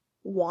like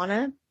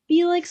wanna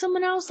be like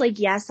someone else. Like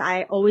yes,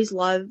 I always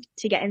love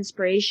to get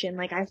inspiration.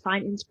 Like I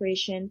find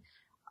inspiration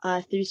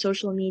through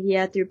social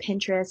media, through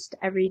Pinterest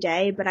every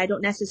day, but I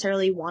don't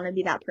necessarily want to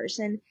be that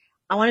person.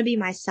 I want to be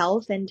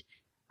myself and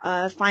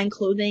find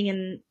clothing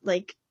and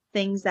like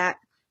things that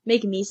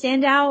make me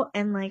stand out.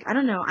 And like I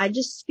don't know, I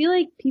just feel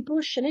like people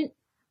shouldn't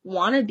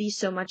want to be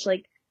so much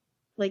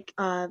like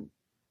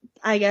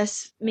I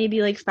guess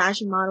maybe like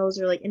fashion models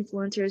or like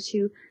influencers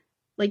who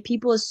like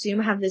people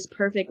assume have this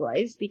perfect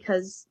life,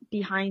 because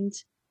behind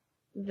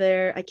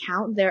their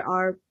account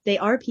they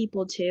are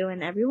people too,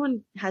 and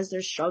everyone has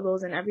their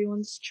struggles and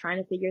everyone's trying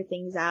to figure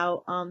things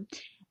out.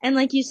 And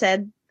like you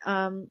said,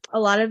 a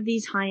lot of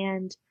these high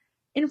end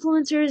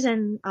influencers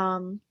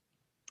and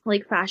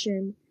like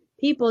fashion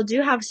people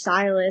do have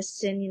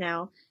stylists, and you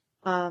know,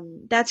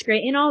 that's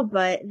great and all,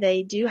 but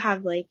they do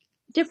have like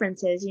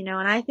differences, you know,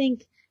 and I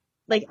think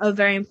like a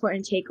very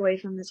important takeaway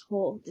from this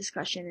whole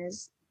discussion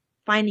is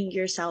finding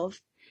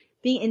yourself,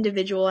 being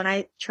individual, and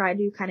I try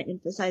to kind of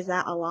emphasize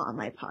that a lot on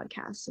my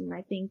podcast, and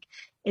I think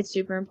it's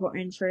super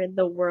important for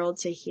the world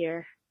to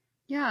hear.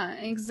 Yeah,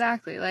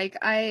 exactly. Like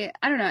I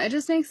don't know, it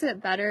just makes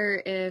it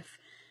better if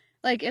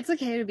like it's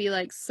okay to be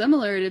like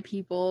similar to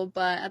people,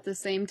 but at the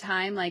same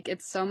time, like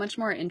it's so much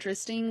more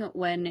interesting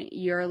when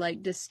you're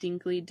like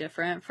distinctly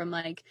different from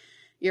like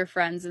your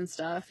friends and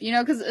stuff. You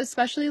know, cuz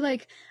especially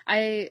like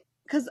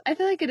cuz I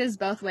feel like it is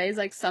both ways.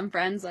 Like some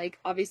friends like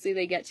obviously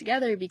they get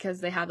together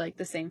because they have like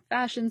the same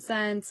fashion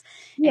sense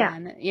Yeah.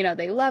 and you know,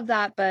 they love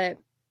that, but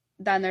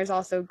then there's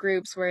also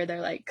groups where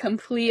they're like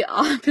complete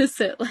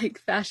opposite like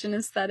fashion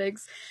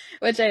aesthetics,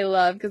 which I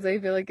love because I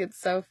feel like it's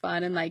so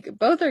fun, and like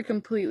both are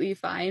completely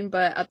fine,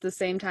 but at the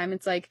same time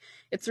it's like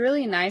it's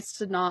really nice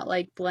to not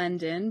like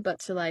blend in, but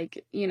to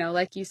like, you know,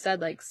 like you said,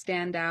 like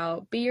stand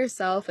out, be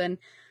yourself. And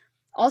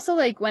also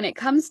like when it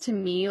comes to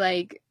me,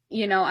 like,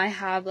 you know, I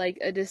have like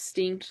a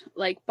distinct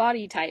like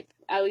body type,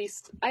 at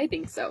least I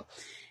think so.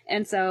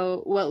 And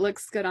so what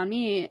looks good on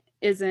me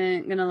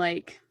isn't gonna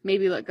like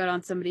maybe look good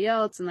on somebody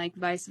else, and like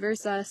vice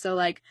versa. So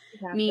like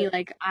Exactly. me,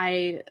 like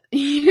I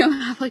you know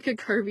have like a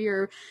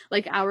curvier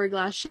like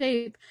hourglass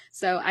shape,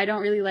 so I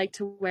don't really like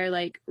to wear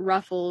like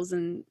ruffles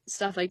and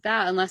stuff like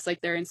that unless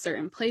like they're in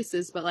certain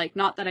places, but like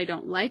not that I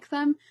don't like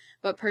them,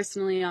 but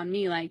personally on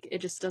me like it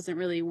just doesn't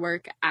really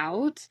work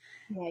out.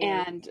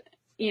 Yeah. And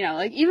you know,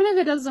 like even if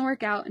it doesn't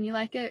work out and you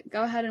like it,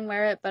 go ahead and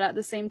wear it, but at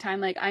the same time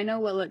like I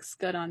know what looks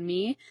good on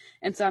me,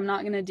 and so I'm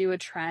not going to do a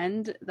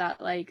trend that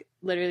like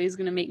literally is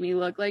going to make me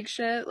look like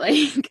shit.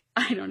 Like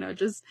I don't know,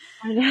 just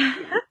Yeah.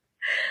 yeah.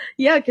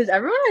 Yeah, because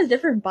everyone has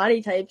different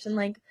body types, and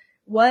like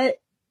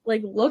what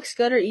like looks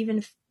good or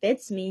even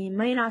fits me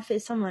might not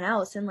fit someone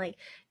else, and like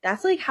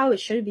that's like how it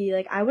should be.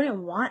 Like I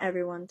wouldn't want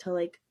everyone to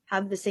like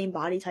have the same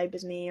body type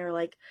as me, or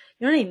like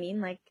you know what I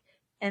mean? Like,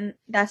 and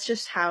that's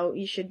just how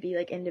you should be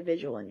like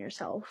individual in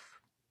yourself.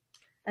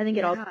 I think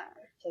it all comes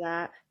Yeah. to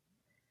that.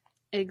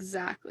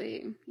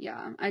 Exactly.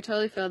 Yeah, I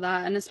totally feel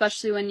that. And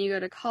especially when you go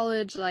to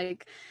college,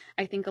 like,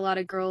 I think a lot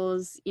of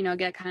girls, you know,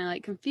 get kind of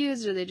like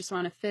confused, or they just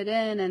want to fit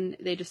in and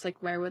they just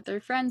like wear what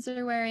their friends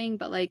are wearing.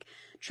 But like,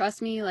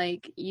 trust me,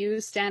 like, you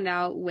stand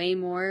out way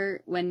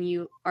more when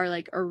you are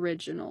like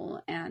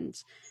original. And,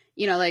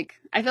 you know, like,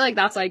 I feel like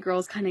that's why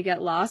girls kind of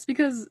get lost,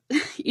 because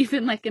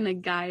even like in a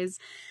guy's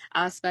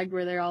aspect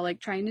where they're all like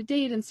trying to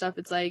date and stuff,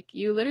 it's like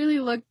you literally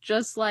look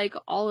just like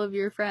all of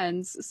your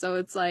friends. So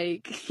it's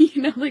like,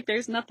 you know, like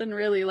there's nothing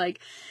really like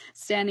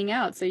standing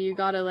out. So you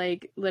gotta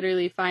like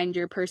literally find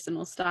your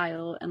personal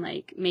style and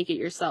like make it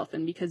yourself,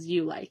 and because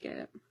you like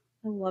it.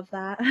 I love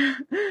that.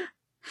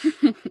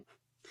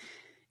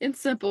 In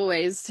simple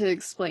ways to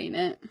explain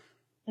it.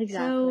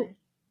 So,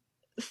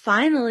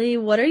 finally,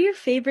 what are your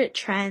favorite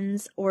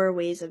trends or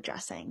ways of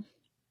dressing?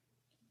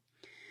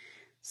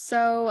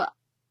 So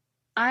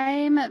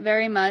I'm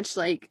very much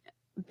like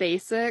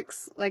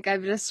basics. Like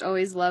I've just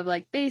always loved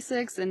like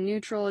basics and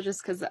neutral,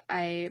 just because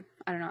I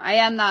don't know, I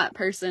am that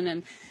person,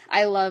 and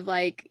I love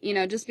like, you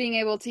know, just being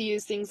able to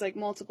use things like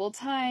multiple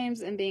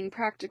times and being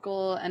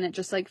practical, and it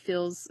just like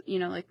feels, you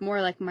know, like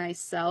more like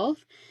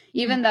myself,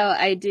 even though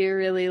I do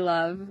really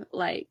love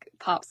like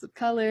pops of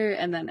color,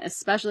 and then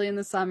especially in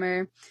the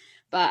summer.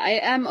 But I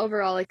am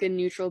overall like a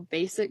neutral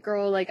basic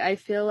girl. Like I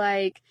feel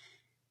like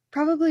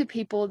probably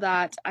people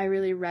that I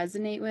really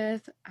resonate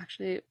with.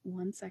 Actually,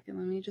 one second,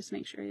 let me just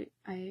make sure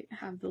I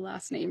have the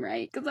last name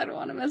right, because I don't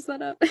want to mess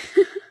that up.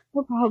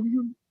 No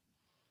problem.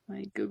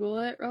 I Google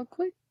it real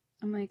quick.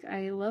 I'm like,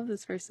 I love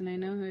this person. I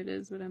know who it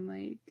is, but I'm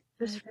like,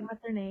 Just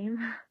forgot their name.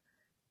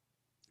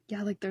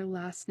 yeah, like their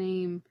last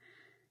name.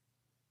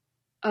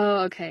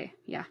 Oh, okay.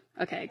 Yeah.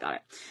 Okay, I got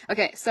it.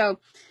 Okay, so,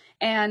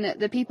 and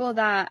the people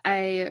that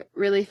I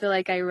really feel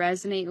like I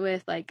resonate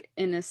with, like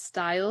in a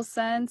style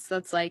sense,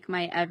 that's like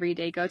my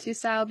everyday go-to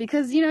style,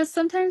 because, you know,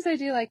 sometimes I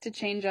do like to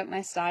change up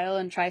my style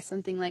and try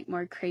something like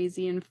more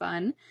crazy and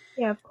fun.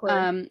 Yeah, of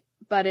course.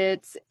 But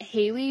it's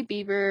Hailey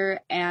Bieber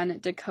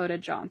and Dakota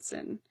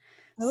Johnson.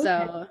 Okay.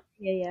 So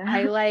Yeah.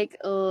 I like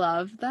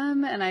love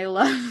them, and I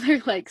love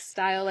their like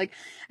style. Like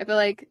I feel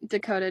like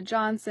Dakota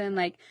Johnson,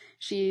 like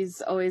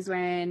she's always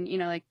wearing, you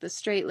know, like the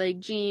straight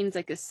leg jeans,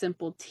 like a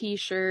simple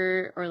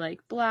t-shirt or like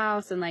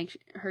blouse, and like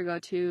her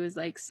go-to is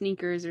like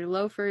sneakers or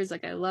loafers.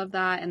 Like I love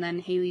that. And then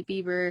Hailey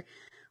Bieber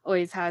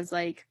always has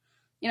like,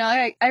 you know,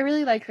 I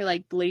really like her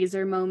like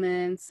blazer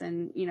moments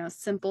and, you know,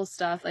 simple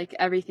stuff. Like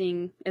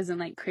everything isn't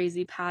like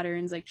crazy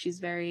patterns. Like she's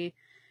very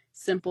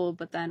simple,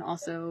 but then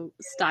also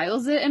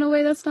styles it in a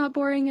way that's not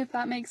boring, if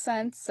that makes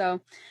sense.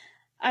 So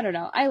I don't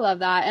know. I love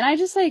that. And I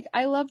just like,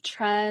 I love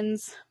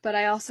trends, but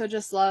I also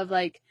just love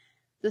like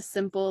the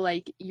simple,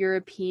 like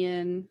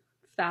European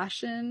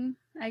fashion,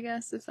 I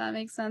guess, if that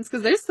makes sense.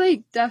 Because there's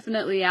like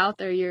definitely out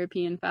there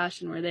European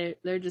fashion where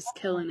they're just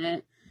killing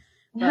it.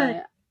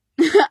 But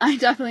I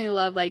definitely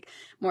love like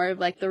more of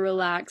like the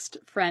relaxed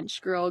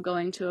French girl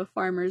going to a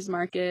farmer's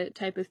market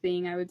type of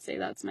thing. I would say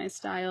that's my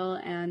style.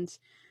 And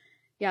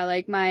yeah,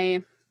 like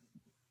I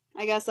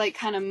guess like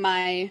kind of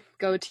my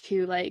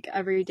go-to like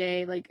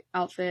everyday like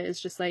outfit is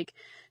just like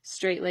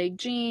straight leg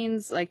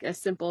jeans, like a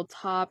simple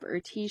top or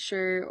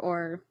t-shirt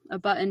or a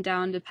button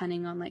down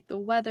depending on like the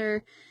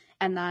weather.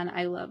 And then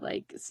I love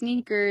like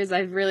sneakers.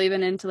 I've really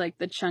been into like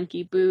the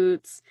chunky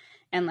boots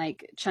and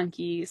like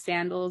chunky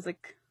sandals,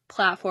 like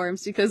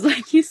platforms, because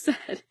like you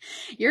said,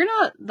 you're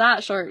not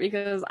that short,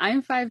 because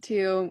I'm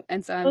 5'2",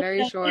 and so I'm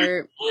very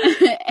short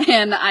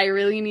and I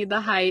really need the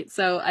height.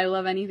 So I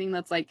love anything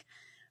that's like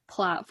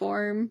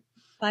platform.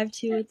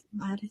 5'2", it's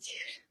an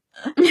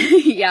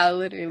attitude. Yeah,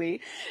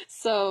 literally.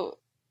 So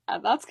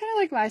that's kind of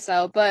like my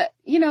style. But,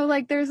 you know,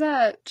 like there's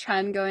a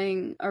trend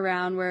going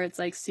around where it's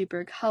like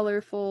super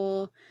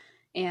colorful.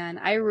 And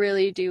I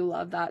really do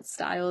love that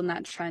style and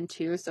that trend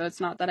too. So it's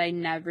not that I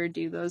never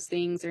do those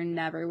things or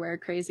never wear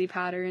crazy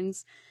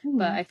patterns,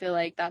 but I feel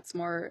like that's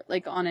more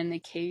like on an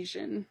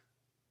occasion.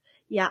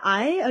 Yeah,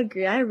 I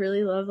agree. I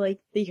really love like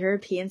the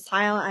European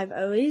style. I've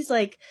always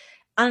like,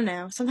 I don't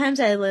know, sometimes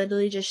I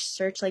literally just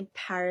search like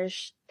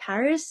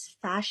Paris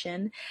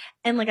fashion,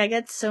 and like I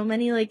get so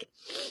many like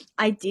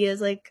ideas.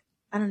 Like,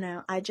 I don't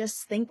know, I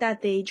just think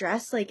that they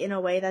dress like in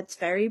a way that's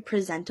very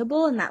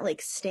presentable and that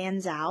like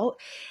stands out.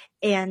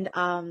 And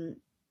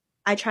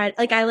I tried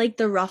like I like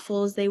the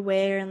ruffles they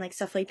wear and like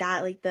stuff like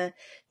that, like the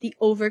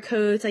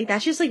overcoats, like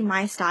that's just like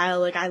my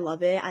style. Like I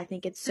love it. I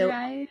think it's so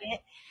Right?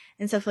 elegant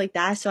and stuff like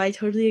that. So I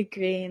totally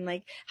agree. And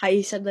like how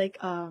you said like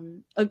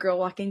a girl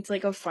walking to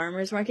like a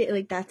farmer's market,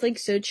 like that's like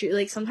so true.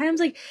 Like sometimes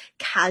like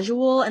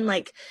casual and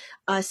like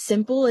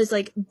simple is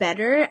like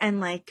better and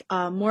like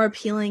more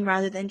appealing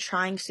rather than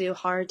trying so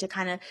hard to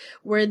kind of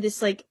wear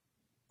this like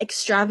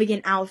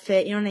extravagant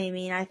outfit, you know what I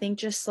mean? I think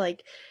just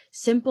like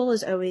simple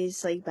is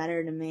always like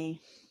better to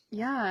me.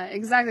 Yeah,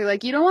 exactly.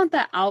 Like you don't want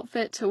the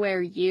outfit to wear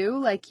you,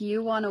 like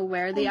you want to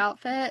wear the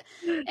outfit.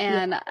 Yeah.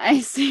 And I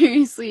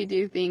seriously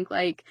do think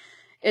like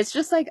it's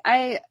just like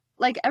I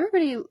like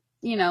everybody,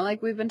 you know,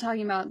 like we've been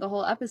talking about the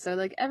whole episode,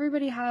 like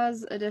everybody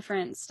has a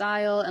different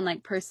style and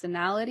like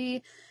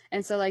personality.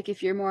 And so like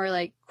if you're more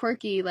like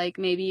quirky, like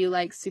maybe you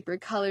like super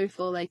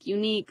colorful, like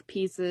unique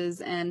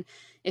pieces, and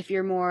if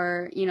you're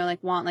more, you know,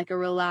 like want like a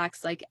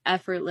relaxed, like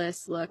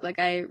effortless look. Like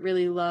I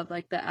really love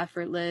like the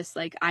effortless,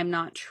 like I'm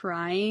not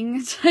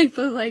trying type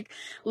of like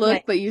look,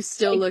 Right. but you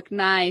still look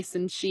nice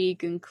and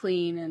chic and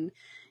clean and,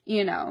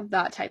 you know,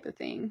 that type of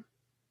thing.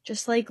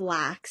 just like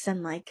lax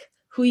and like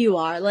who you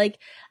are. Like,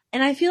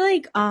 and I feel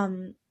like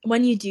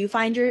when you do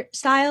find your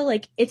style,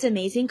 like it's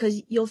amazing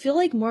because you'll feel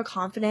like more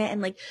confident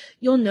and like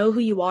you'll know who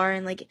you are.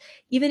 And like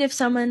even if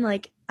someone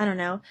like, I don't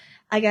know,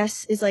 I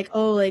guess is like,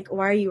 oh, like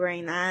why are you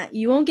wearing that,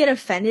 you won't get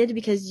offended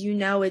because you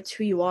know it's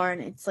who you are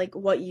and it's like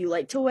what you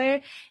like to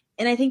wear.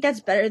 And I think that's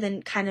better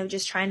than kind of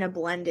just trying to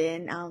blend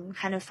in,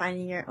 kind of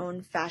finding your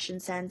own fashion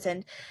sense.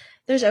 And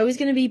there's always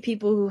going to be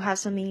people who have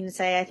something to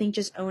say. I think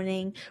just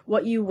owning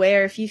what you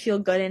wear, if you feel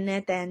good in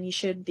it, then you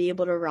should be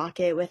able to rock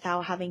it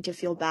without having to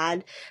feel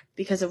bad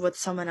because of what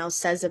someone else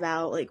says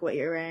about like what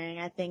you're wearing.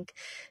 I think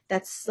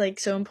that's like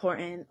so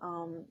important,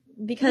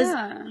 because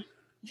Yeah.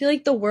 I feel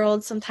like the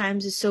world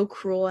sometimes is so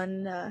cruel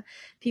and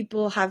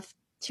people have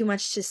too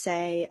much to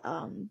say.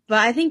 But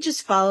I think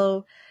just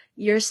follow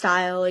your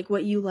style, like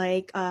what you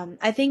like.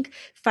 I think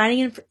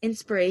finding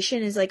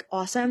inspiration is like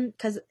awesome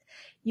because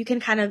you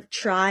can kind of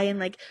try and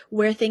like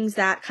wear things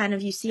that kind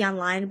of you see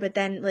online, but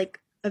then like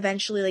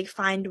eventually like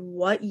find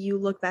what you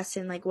look best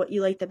in, like what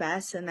you like the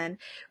best. And then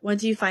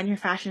once you find your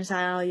fashion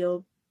style,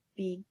 you'll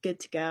be good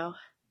to go.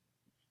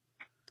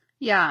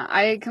 Yeah,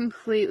 I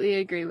completely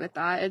agree with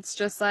that. It's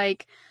just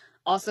like,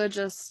 also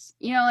just,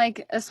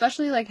 like,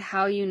 especially like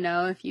how you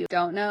know if you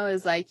don't know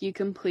is like you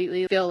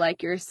completely feel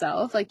like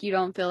yourself. Like you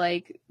don't feel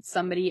like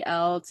somebody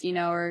else,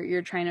 or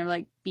you're trying to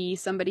like be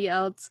somebody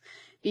else.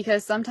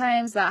 Because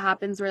sometimes that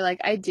happens where like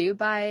I do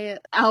buy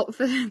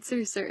outfits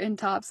or certain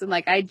tops and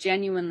like I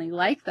genuinely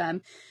like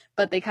them,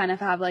 but they kind of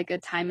have like a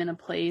time and a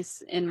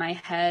place in my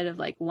head of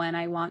like when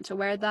I want to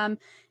wear them.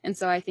 And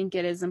so I think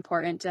it is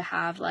important to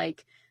have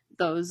like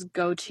those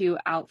go-to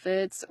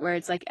outfits where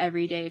it's like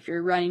every day if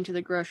you're running to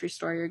the grocery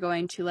store, you're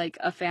going to like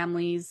a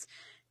family's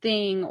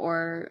thing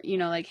or,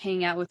 like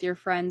hang out with your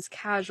friends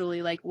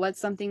casually, like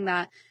what's something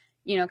that,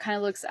 kind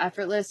of looks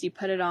effortless, you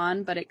put it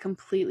on, but it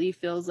completely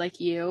feels like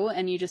you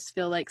and you just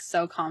feel like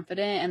so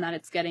confident and that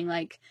it's getting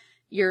like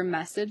your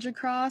message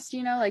across,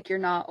 like you're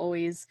not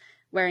always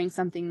wearing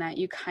something that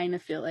you kind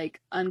of feel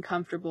like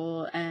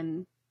uncomfortable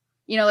and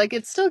like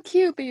it's still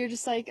cute, but you're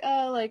just like,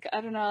 oh, like,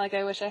 I don't know, like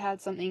I wish I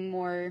had something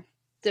more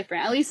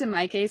different. At least in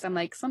my case, I'm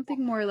like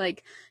something more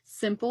like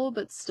simple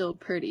but still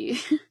pretty.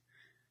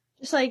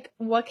 Just like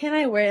what can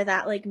I wear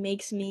that like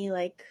makes me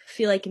like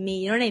feel like me,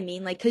 you know what I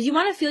mean? Like cuz you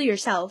want to feel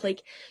yourself,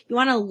 like you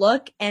want to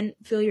look and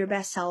feel your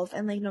best self,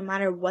 and like no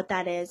matter what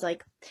that is,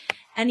 like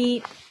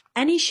any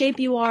any shape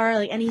you are,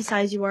 like any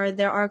size you are,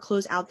 there are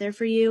clothes out there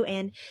for you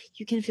and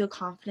you can feel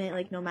confident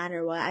like no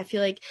matter what. I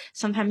feel like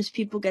sometimes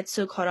people get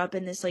so caught up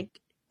in this like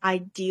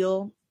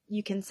ideal,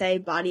 you can say,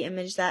 body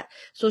image that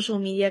social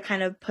media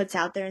kind of puts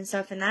out there and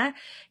stuff, and that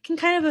can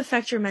kind of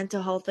affect your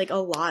mental health like a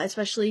lot,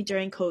 especially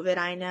during COVID.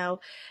 I know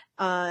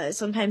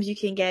sometimes you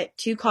can get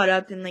too caught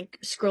up in like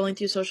scrolling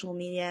through social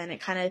media and it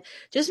kind of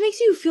just makes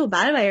you feel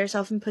bad about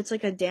yourself and puts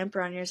like a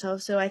damper on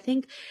yourself. So I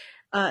think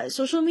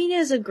social media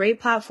is a great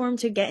platform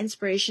to get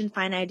inspiration,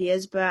 find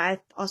ideas, but I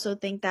also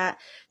think that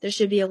there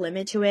should be a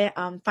limit to it.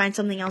 Find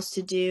something else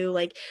to do,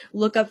 like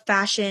look up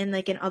fashion,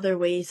 like in other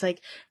ways,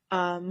 like,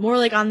 more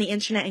like on the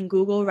internet and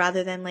Google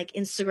rather than like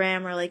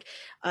Instagram or like,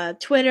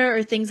 Twitter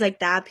or things like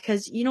that,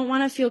 because you don't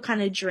want to feel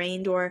kind of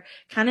drained or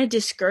kind of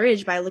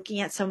discouraged by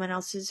looking at someone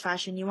else's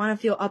fashion. You want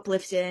to feel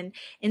uplifted and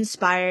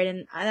inspired.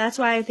 And that's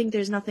why I think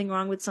there's nothing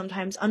wrong with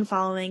sometimes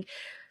unfollowing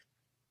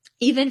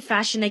even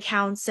fashion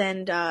accounts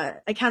and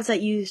accounts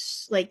that you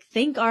like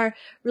think are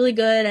really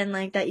good and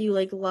like that you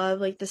like love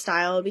like the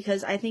style,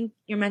 because I think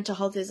your mental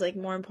health is like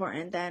more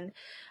important than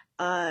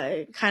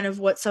kind of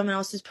what someone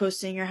else is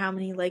posting or how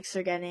many likes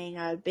they're getting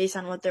based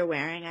on what they're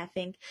wearing. I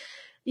think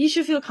you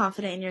should feel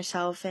confident in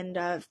yourself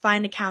and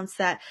find accounts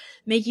that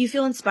make you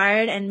feel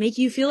inspired and make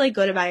you feel like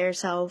good about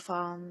yourself,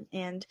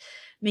 and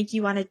make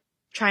you want to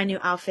try new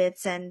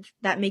outfits and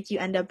that make you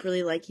end up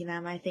really liking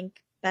them. I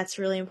think that's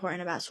really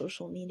important about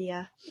social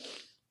media.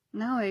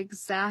 No,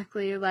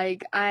 exactly.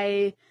 Like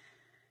I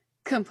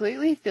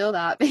completely feel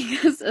that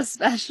because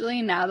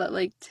especially now that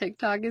like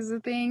TikTok is a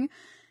thing,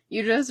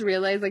 you just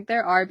realize like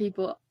there are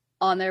people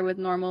on there with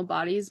normal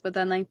bodies, but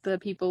then like the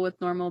people with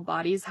normal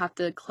bodies have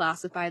to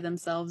classify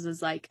themselves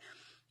as like,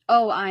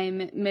 oh,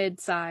 I'm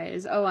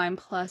mid-size, oh, I'm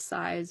plus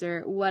size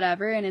or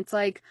whatever. And it's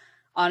like,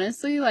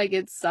 honestly, like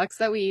it sucks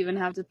that we even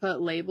have to put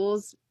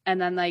labels. And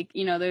then like,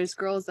 there's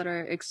girls that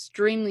are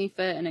extremely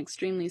fit and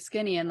extremely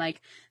skinny and like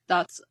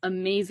that's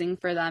amazing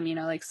for them,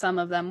 like some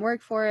of them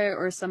work for it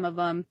or some of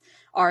them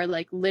are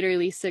like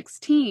literally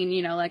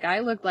 16, like I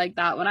looked like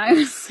that when I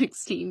was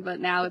 16, but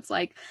now it's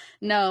like,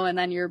 no. And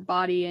then your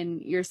body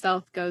and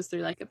yourself goes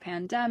through like a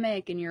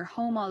pandemic and you're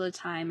home all the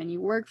time and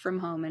you work from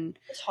home and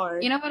It's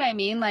hard. you know what I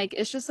mean? Like,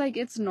 it's just like,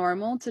 it's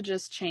normal to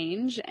just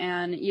change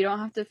and you don't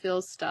have to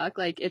feel stuck.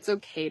 Like, it's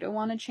okay to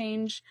want to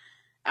change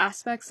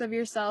aspects of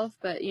yourself,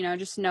 but,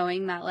 just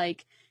knowing that,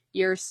 like,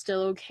 you're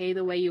still okay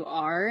the way you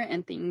are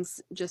and things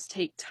just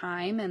take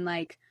time. And,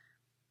 like,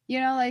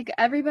 like,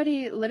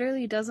 everybody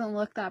literally doesn't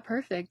look that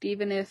perfect,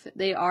 even if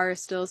they are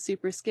still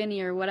super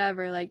skinny or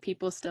whatever. Like,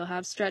 people still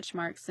have stretch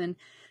marks and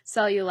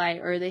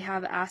cellulite, or they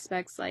have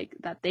aspects, like,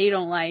 that they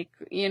don't like,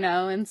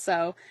 and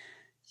so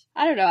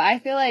I don't know. I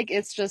feel like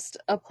it's just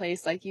a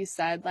place, like you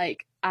said,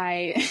 like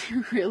I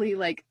really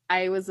like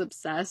I was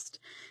obsessed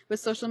with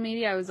social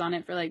media. I was on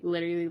it for like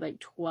literally like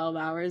 12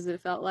 hours,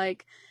 it felt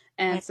like.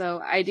 And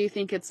so I do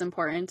think it's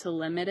important to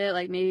limit it,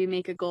 like maybe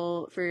make a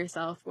goal for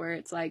yourself where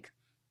it's like,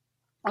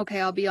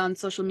 okay, I'll be on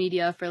social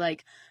media for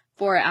like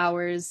 4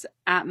 hours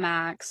at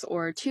max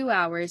or 2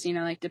 hours,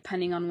 like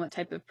depending on what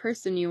type of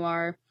person you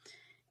are.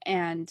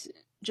 And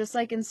just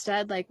like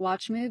instead, like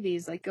watch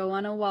movies, like go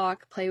on a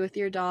walk, play with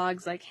your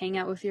dogs, like hang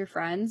out with your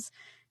friends,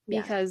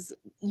 Yeah. because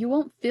you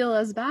won't feel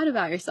as bad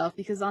about yourself,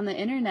 because on the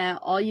internet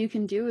all you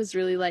can do is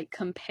really like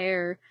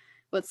compare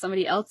what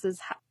somebody else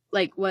is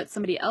like what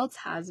somebody else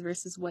has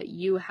versus what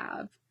you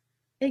have.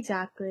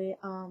 Exactly.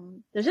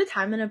 There's a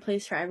time and a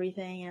place for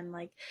everything, and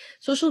like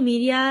social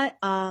media,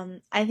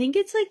 I think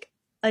it's like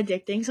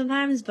addicting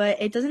sometimes,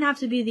 but it doesn't have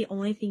to be the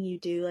only thing you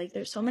do. Like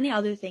there's so many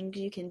other things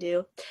you can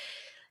do.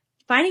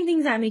 Finding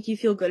things that make you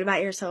feel good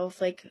about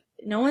yourself. Like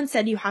no one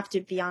said you have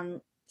to be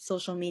on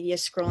social media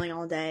scrolling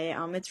all day.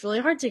 It's really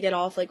hard to get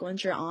off like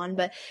once you're on,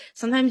 but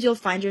sometimes you'll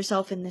find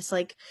yourself in this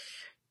like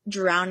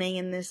drowning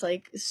in this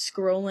like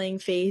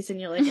scrolling phase, and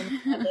you're like, oh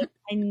my God, like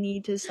I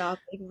need to stop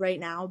like right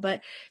now.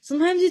 But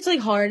sometimes it's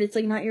like hard. It's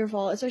like not your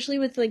fault, especially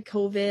with like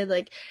COVID.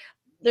 Like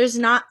there's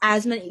not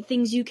as many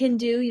things you can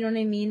do, you know what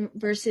I mean,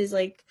 versus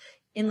like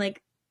in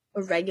like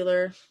a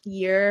regular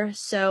year.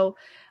 So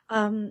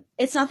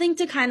it's nothing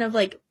to kind of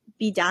like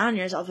be down on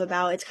yourself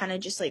about. It's kind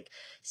of just like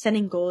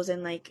setting goals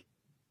and like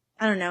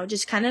I don't know,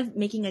 just kind of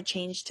making a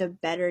change to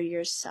better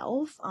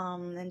yourself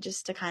and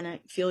just to kind of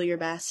feel your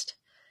best.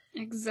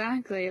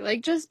 Exactly.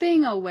 Like just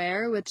being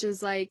aware, which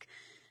is like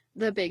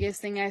the biggest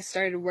thing I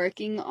started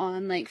working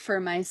on, like for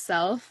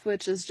myself,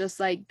 which is just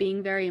like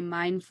being very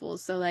mindful.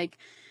 So like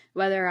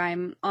whether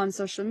I'm on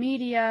social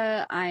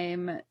media,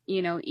 I'm,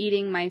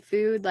 eating my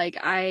food, like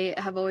I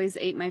have always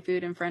ate my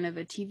food in front of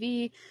a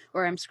TV,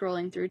 or I'm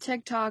scrolling through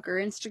TikTok or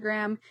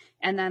Instagram,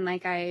 and then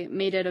like I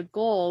made it a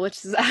goal,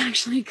 which is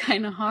actually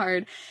kind of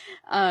hard,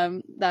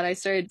 that I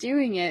started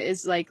doing it,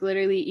 is like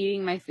literally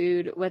eating my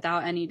food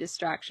without any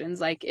distractions.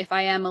 Like if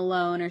I am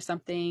alone or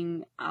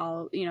something,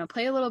 I'll,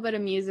 play a little bit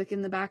of music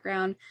in the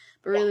background,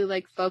 but Yeah. really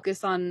like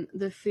focus on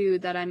the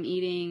food that I'm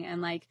eating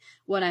and like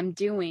what I'm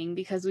doing,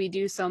 because we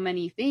do so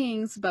many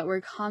things, but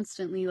we're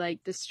constantly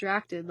like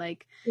distracted.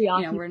 Like,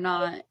 we're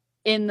not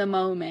in the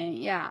moment.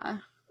 Yeah.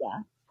 Yeah,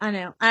 I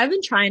know. I've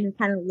been trying to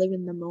kind of live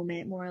in the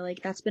moment more.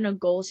 Like that's been a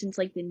goal since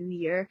like the new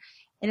year,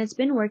 and it's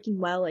been working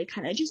well. Like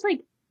kind of just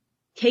like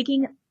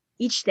taking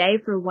each day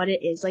for what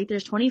it is. Like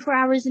there's 24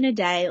 hours in a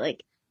day.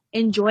 Like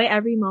enjoy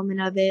every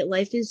moment of it.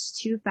 Life is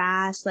too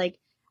fast. Like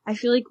I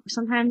feel like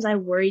sometimes I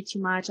worry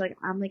too much. Like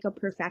I'm like a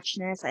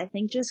perfectionist. I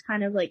think just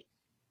kind of like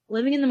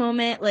living in the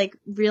moment, like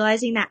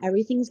realizing that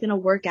everything's gonna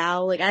work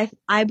out. Like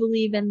I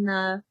believe in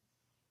the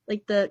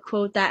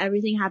quote that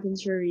everything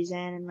happens for a reason,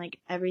 and like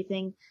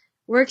everything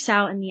works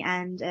out in the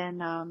end.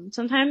 And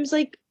sometimes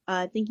like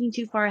thinking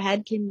too far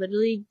ahead can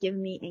literally give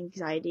me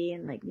anxiety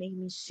and like make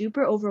me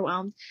super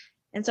overwhelmed.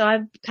 And so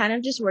I've kind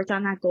of just worked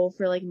on that goal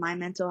for like my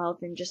mental health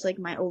and just like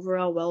my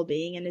overall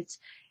well-being, and it's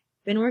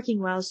been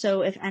working well.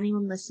 So if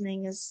anyone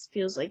listening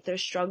feels like they're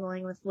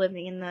struggling with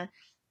living in the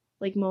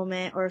like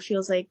moment, or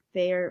feels like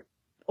they're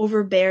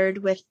overbeared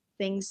with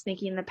things,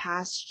 thinking in the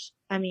past,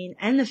 I mean,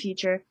 and the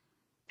future,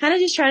 kind of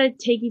just try to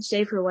take each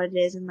day for what it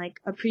is and like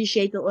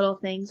appreciate the little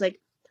things, like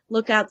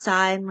look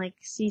outside and like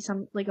see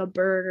some like a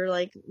bird, or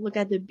like look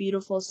at the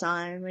beautiful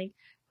sun, and like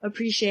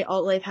appreciate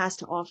all life has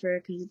to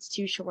offer, because it's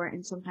too short,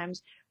 and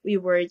sometimes we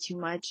worry too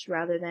much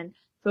rather than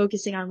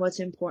focusing on what's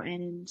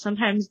important. And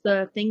sometimes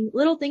the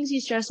little things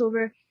you stress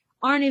over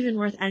aren't even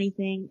worth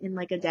anything in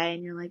like a day,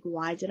 and you're like,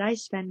 why did I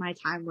spend my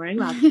time worrying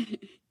about this?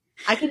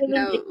 I could even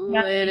No, think about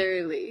like,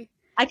 literally.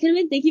 I could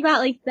even think about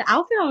like the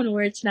outfit I want to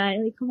wear tonight.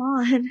 Like, come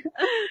on.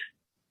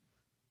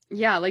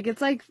 Yeah, like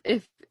it's like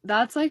if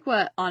that's like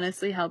what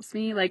honestly helps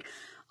me. Like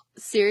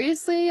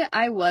seriously,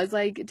 I was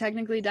like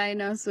technically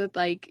diagnosed with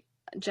like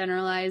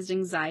generalized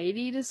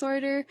anxiety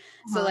disorder.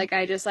 So Uh-huh. like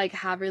I just like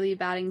have really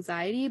bad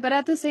anxiety, but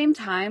at the same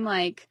time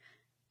like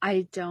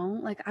I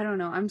don't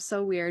know. I'm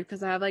so weird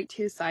because I have like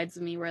two sides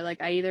of me where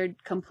like I either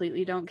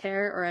completely don't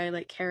care or I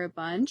like care a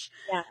bunch.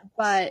 Yeah.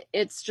 But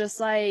it's just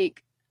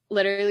like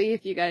literally,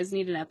 if you guys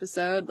need an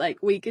episode, like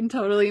we can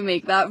totally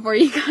make that for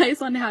you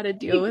guys on how to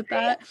deal with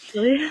Great, that,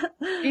 actually.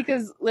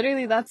 because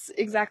literally that's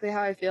exactly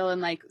how I feel.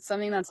 And like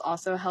something that's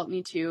also helped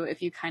me too,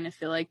 if you kind of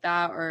feel like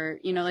that, or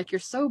like you're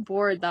so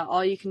bored that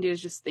all you can do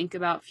is just think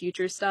about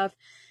future stuff,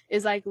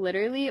 is like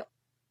literally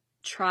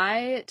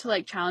try to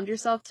like challenge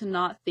yourself to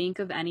not think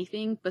of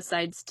anything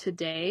besides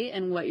today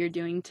and what you're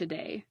doing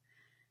today.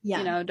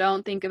 Yeah,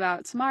 Don't think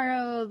about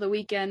tomorrow, the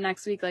weekend,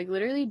 next week. Like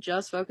literally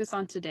just focus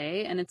on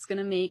today, and it's going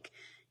to make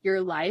your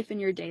life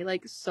and your day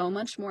like so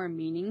much more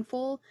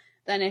meaningful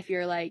than if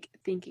you're like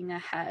thinking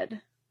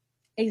ahead.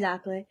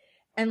 exactly.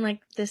 And like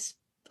this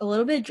a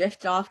little bit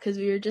drifted off because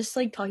we were just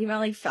like talking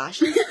about like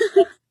fashion.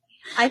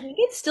 I think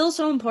it's still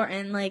so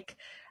important. Like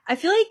I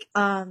feel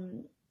like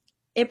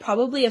it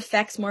probably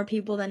affects more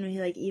people than we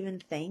like even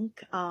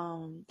think.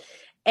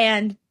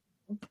 And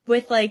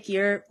with like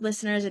your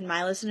listeners and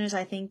my listeners,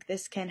 I think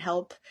this can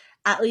help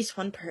at least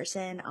one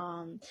person.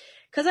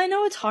 Cause I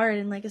know it's hard,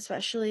 and like,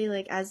 especially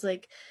like as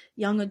like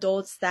young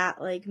adults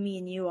that like me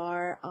and you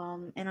are,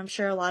 and I'm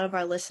sure a lot of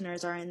our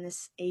listeners are in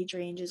this age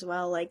range as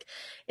well. Like,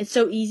 it's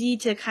so easy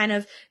to kind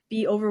of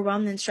be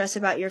overwhelmed and stress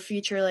about your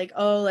future. Like,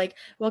 oh, like,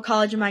 what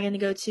college am I going to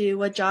go to?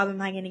 What job am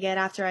I going to get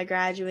after I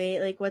graduate?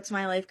 Like, what's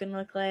my life going to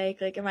look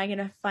like? Like, am I going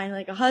to find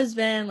like a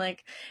husband?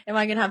 Like, am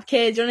I going to have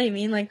kids? You know what I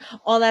mean? Like,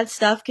 all that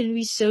stuff can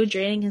be so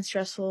draining and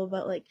stressful,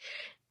 but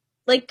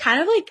like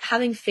kind of like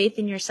having faith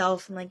in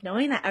yourself and like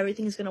knowing that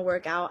everything's going to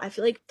work out. I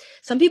feel like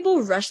some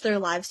people rush their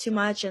lives too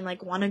much and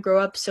like want to grow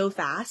up so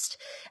fast.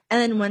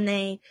 And then when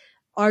they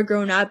are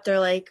grown up, they're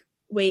like,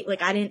 wait,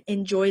 like I didn't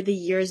enjoy the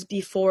years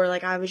before.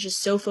 Like I was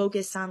just so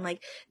focused on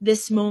like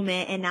this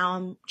moment and now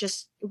I'm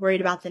just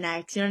worried about the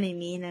next. You know what I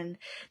mean? And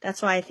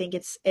that's why I think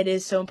it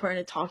is so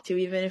important to talk to,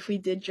 even if we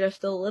did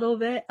drift a little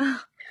bit.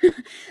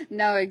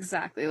 No,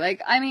 exactly.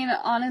 Like, I mean,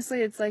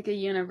 honestly, it's like a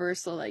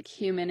universal, like,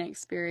 human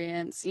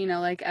experience, you know,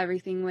 like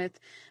everything with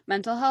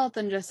mental health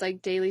and just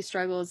like daily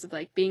struggles of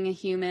like being a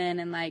human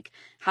and like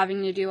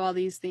having to do all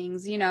these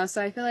things, you know.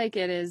 So I feel like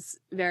it is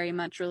very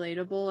much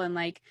relatable, and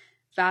like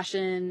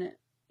fashion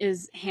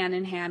is hand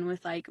in hand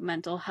with like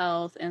mental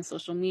health and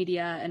social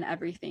media and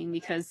everything,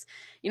 because,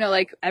 you know,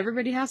 like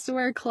everybody has to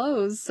wear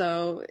clothes.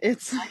 So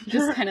it's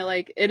just kind of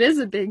like, it is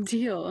a big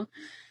deal.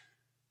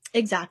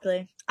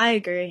 Exactly. I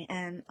agree.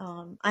 And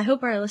I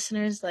hope our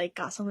listeners like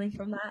got something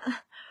from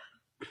that.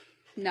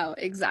 No,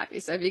 exactly.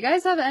 So if you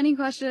guys have any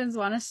questions,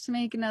 want us to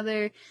make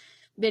another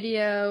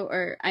video,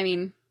 or I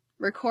mean,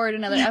 record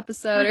another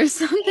episode or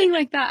something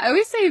like that. I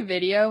always say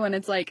video when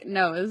it's like,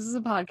 no, this is a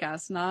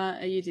podcast,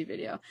 not a YouTube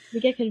video. We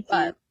get confused.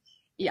 But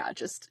yeah,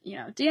 just, you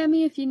know, DM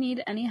me if you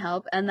need any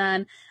help. And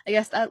then I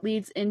guess that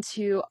leads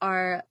into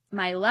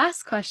my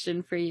last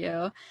question for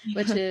you,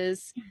 which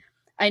is,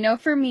 I know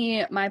for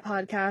me, my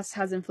podcast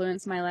has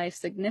influenced my life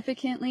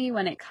significantly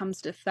when it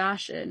comes to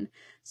fashion.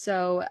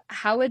 So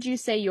how would you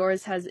say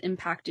yours has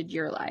impacted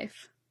your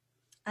life?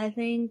 I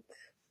think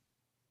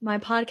my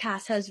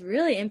podcast has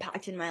really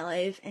impacted my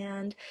life,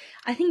 and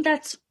I think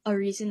that's a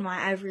reason why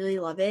I really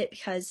love it,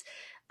 because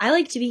I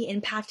like to be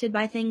impacted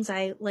by things.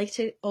 I like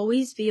to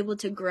always be able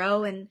to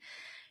grow and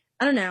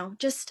I don't know,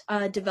 just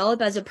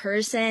develop as a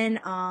person,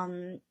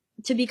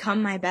 to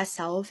become my best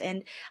self.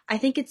 And I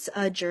think it's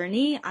a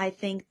journey. I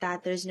think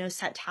that there's no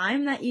set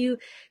time that you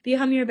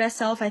become your best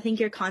self. I think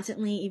you're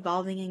constantly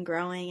evolving and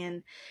growing.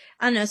 And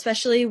I don't know,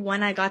 especially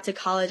when I got to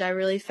college, I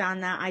really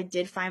found that I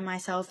did find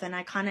myself, and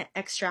I kind of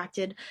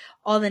extracted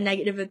all the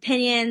negative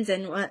opinions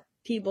and what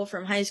people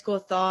from high school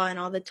thought and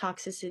all the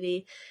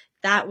toxicity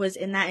that was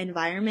in that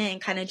environment,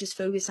 and kind of just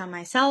focus on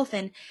myself.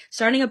 And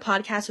starting a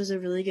podcast was a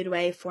really good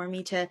way for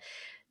me to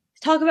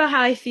talk about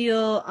how I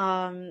feel,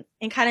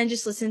 and kind of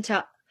just listen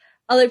to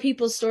other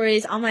people's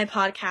stories on my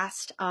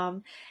podcast.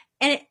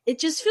 And it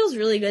just feels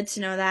really good to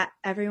know that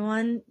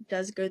everyone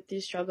does go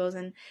through struggles,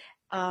 and,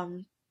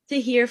 to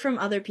hear from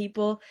other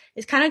people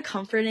is kind of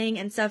comforting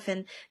and stuff.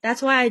 And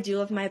that's why I do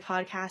love my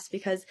podcast,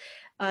 because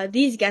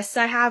these guests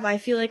I have, I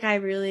feel like I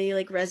really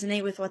like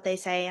resonate with what they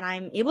say, and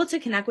I'm able to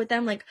connect with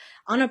them like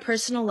on a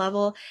personal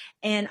level.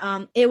 And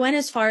it went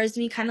as far as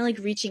me kind of like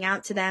reaching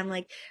out to them,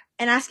 like,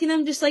 and asking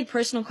them just like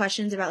personal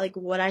questions about like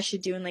what I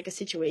should do in like a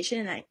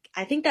situation. And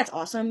I think that's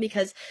awesome,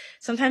 because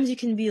sometimes you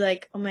can be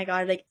like, oh my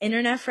God, like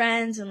internet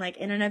friends and like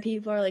internet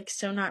people are like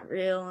so not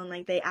real, and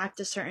like they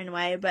act a certain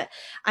way. But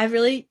I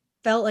really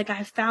felt like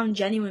I found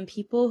genuine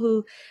people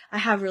who I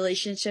have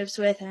relationships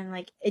with, and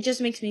like it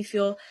just makes me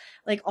feel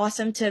like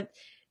awesome to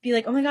be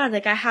like, oh my God,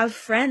 like I have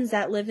friends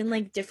that live in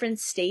like different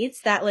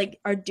states that like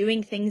are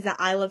doing things that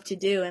I love to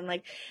do. And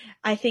like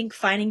I think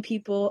finding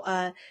people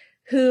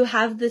who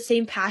have the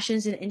same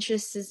passions and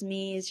interests as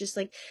me is just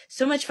like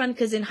so much fun.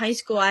 Because in high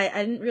school, I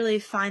didn't really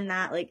find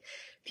that like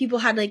people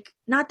had like,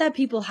 not that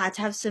people had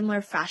to have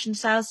similar fashion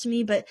styles to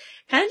me, but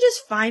kind of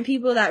just find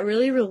people that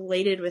really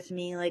related with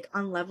me, like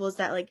on levels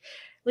that like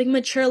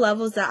mature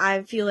levels that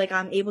I feel like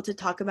I'm able to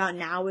talk about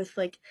now with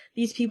like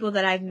these people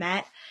that I've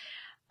met.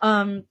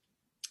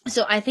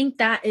 So I think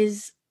that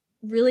is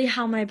really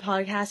how my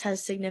podcast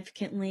has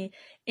significantly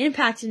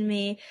impacted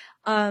me.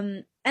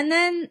 And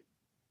then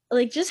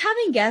like just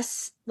having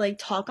guests like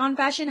talk on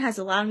fashion has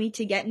allowed me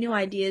to get new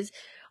ideas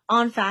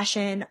on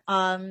fashion.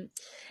 And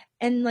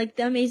like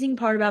the amazing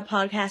part about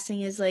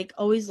podcasting is like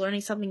always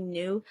learning something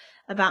new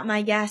about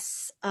my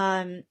guests.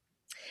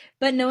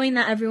 But knowing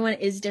that everyone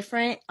is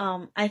different,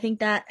 I think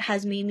that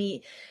has made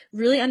me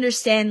really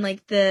understand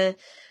like the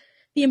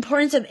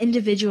importance of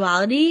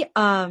individuality.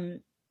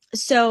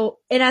 So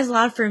it has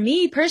allowed for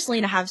me personally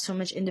to have so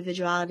much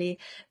individuality,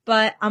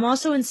 but I'm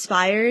also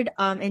inspired,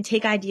 and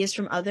take ideas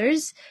from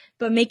others,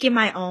 but make it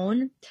my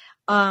own.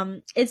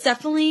 It's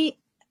definitely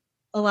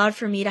allowed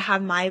for me to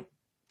have my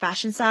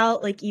fashion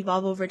style like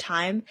evolve over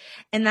time.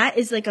 And that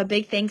is like a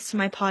big thanks to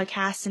my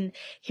podcast and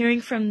hearing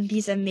from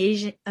these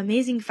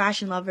amazing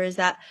fashion lovers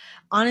that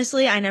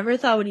honestly I never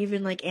thought would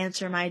even like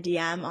answer my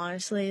DM.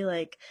 Honestly,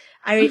 like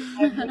I reach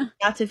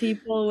out to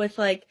people with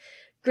like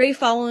great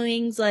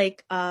followings,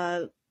 like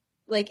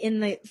in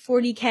the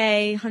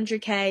 40K,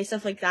 100K,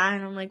 stuff like that.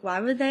 And I'm like, why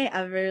would they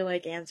ever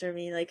like answer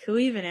me? Like, who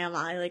even am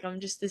I? Like, I'm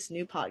just this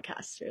new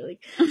podcaster.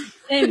 Like, you know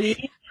what I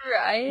mean?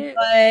 Right.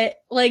 But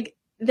like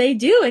they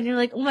do, and you're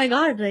like, oh my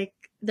God, like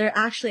they're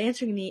actually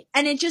answering me.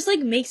 And it just like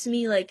makes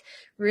me like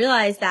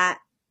realize that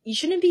you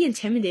shouldn't be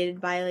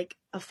intimidated by like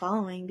a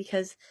following,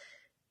 because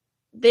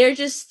they're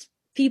just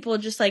people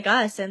just like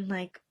us, and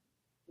like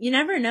you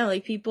never know,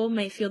 like people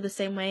might feel the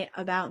same way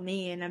about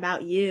me and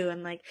about you.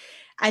 And like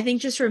I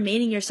think just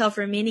remaining yourself,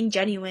 remaining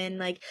genuine,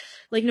 like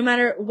no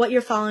matter what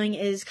you're following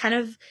is kind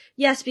of,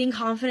 yes, being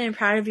confident and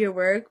proud of your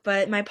work.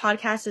 But my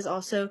podcast has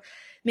also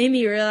made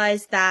me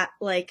realize that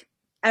like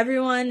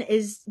everyone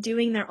is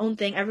doing their own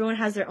thing, everyone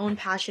has their own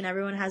passion,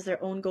 everyone has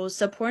their own goals.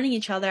 Supporting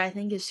each other, I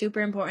think, is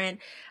super important.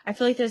 I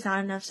feel like there's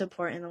not enough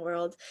support in the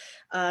world.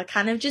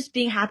 Kind of just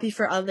being happy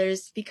for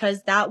others,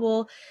 because that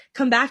will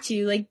come back to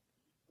you. Like,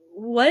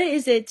 what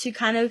is it to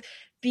kind of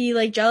be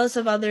like jealous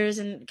of others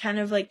and kind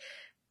of like,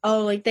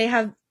 oh, like they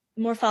have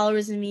more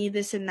followers than me,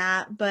 this and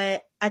that.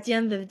 But at the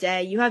end of the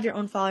day, you have your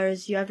own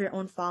followers, you have your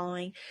own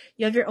following,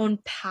 you have your own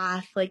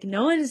path. Like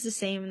no one is the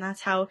same, and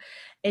that's how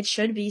it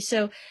should be.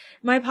 So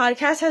my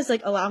podcast has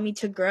like allowed me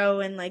to grow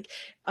and like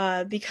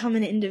become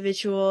an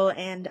individual,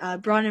 and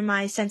broaden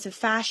my sense of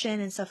fashion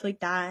and stuff like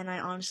that. And I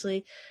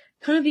honestly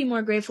couldn't be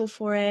more grateful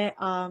for it.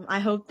 I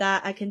hope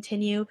that I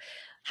continue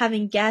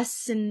having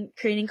guests and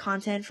creating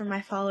content for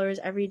my followers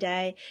every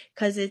day,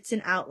 because it's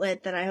an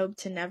outlet that I hope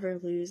to never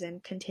lose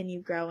and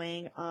continue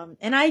growing.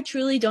 And I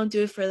truly don't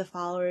do it for the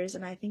followers,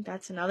 and I think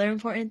that's another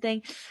important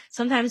thing.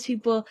 Sometimes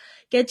people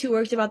get too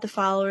worked about the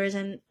followers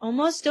and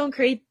almost don't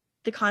create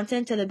the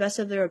content to the best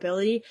of their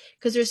ability,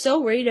 because they're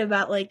so worried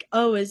about like,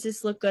 oh, is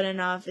this look good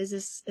enough?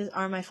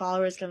 Are my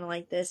followers gonna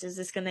like this? Is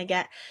this gonna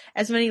get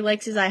as many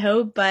likes as I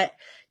hope? But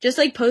just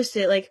like post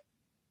it. Like,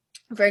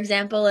 for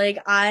example, like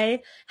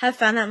I have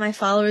found that my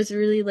followers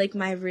really like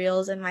my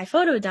reels and my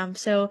photo dump.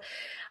 So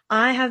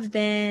I have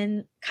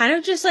been kind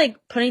of just like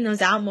putting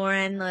those out more,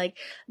 and like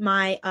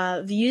my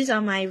views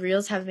on my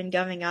reels have been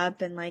going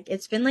up, and like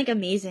it's been like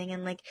amazing,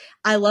 and like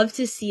I love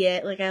to see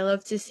it. Like I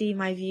love to see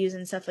my views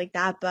and stuff like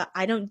that, but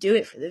I don't do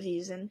it for the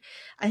views. And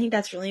I think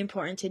that's really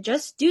important, to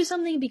just do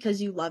something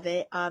because you love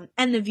it.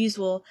 And the views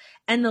will,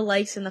 and the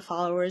likes and the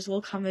followers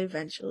will come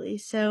eventually.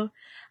 So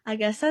I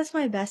guess that's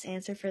my best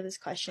answer for this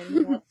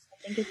question.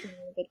 I think it's a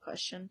really good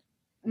question.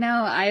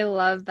 No, I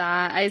love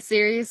that. I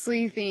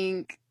seriously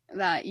think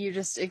that you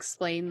just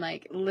explained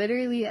like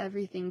literally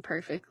everything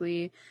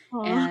perfectly.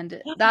 Aw.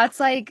 And that's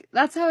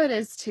how it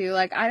is too.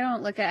 Like I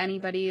don't look at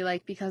anybody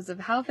like because of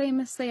how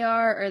famous they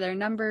are or their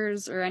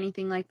numbers or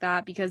anything like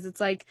that, because it's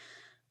like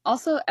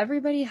also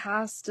everybody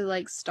has to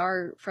like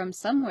start from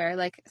somewhere.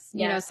 Like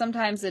Yeah.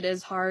 sometimes it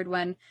is hard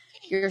when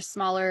you're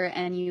smaller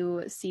and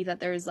you see that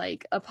there's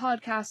like a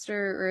podcaster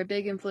or a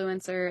big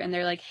influencer and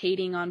they're like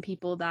hating on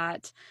people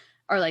that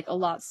are like a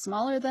lot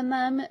smaller than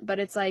them, but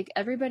it's like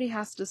everybody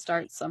has to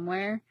start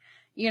somewhere,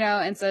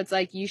 and so it's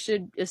like you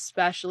should,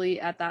 especially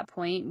at that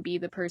point, be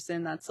the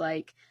person that's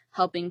like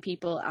helping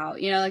people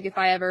out. Like if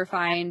I ever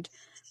find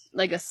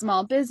like a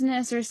small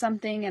business or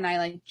something and I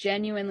like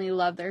genuinely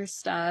love their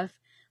stuff,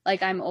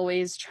 like I'm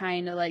always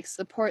trying to like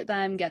support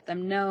them, get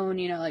them known,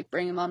 like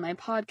bring them on my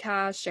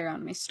podcast, share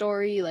on my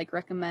story, like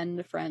recommend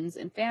to friends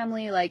and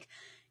family. Like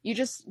you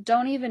just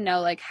don't even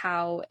know like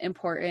how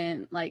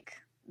important like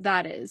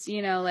that is,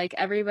 like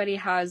everybody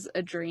has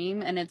a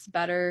dream and it's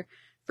better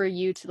for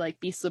you to like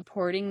be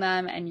supporting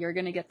them, and you're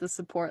going to get the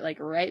support like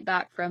right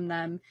back from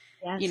them,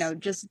 Yes.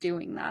 just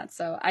doing that.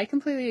 So I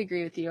completely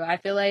agree with you. I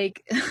feel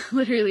like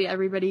literally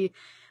everybody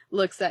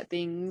looks at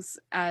things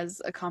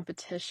as a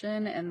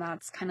competition, and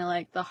that's kind of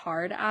like the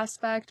hard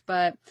aspect.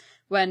 But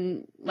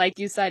when, like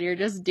you said, you're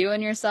just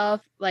doing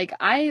yourself, like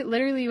I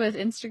literally with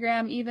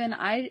Instagram, even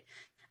I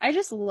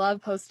just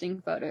love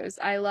posting photos.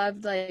 I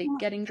loved like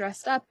getting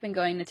dressed up and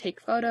going to take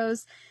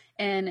photos,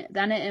 and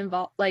then it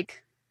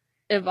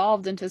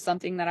evolved into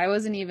something that I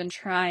wasn't even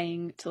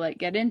trying to like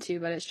get into,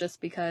 but it's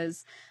just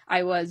because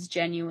I was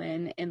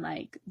genuine in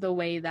like the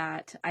way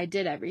that I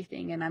did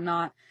everything, and I'm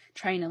not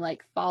trying to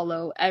like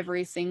follow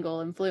every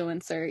single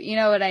influencer. You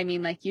know what I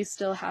mean? Like you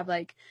still have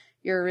like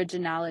your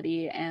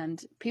originality,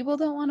 and people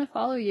don't want to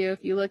follow you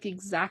if you look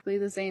exactly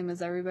the same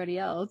as everybody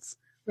else.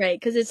 Right,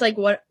 because it's like,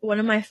 what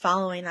am I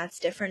following that's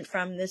different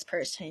from this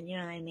person? You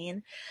know what I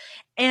mean?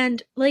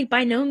 And like,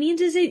 by no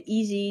means is it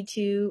easy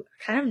to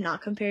kind of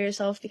not compare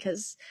yourself,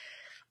 because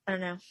I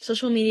don't know,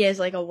 social media is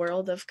like a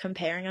world of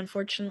comparing,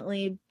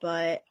 unfortunately.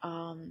 But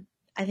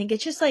I think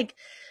it's just like,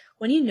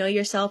 when you know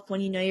yourself, when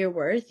you know your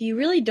worth, you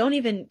really don't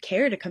even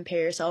care to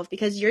compare yourself,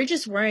 because you're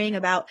just worrying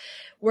about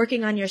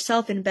working on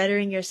yourself and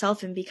bettering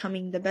yourself and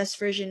becoming the best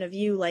version of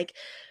you. Like,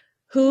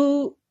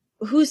 who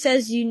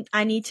says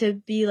I need to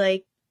be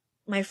like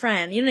my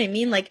friend? You know what I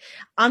mean? Like,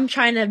 I'm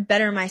trying to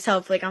better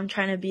myself. Like, I'm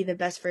trying to be the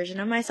best version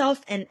of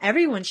myself, and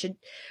everyone should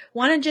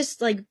want to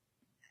just like,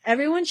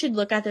 everyone should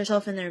look at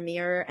themselves in their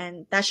mirror,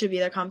 and that should be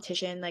their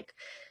competition. Like,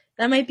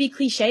 that might be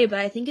cliche, but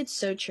I think it's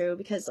so true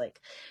because like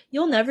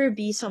you'll never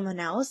be someone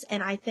else,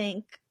 and I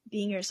think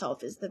being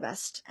yourself is the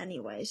best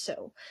anyway.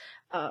 So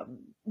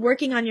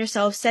working on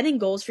yourself, setting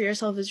goals for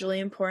yourself is really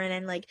important.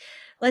 And like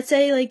let's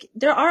say like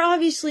there are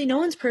obviously no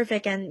one's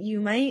perfect, and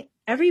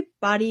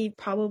everybody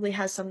probably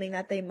has something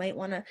that they might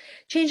want to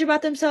change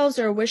about themselves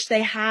or wish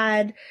they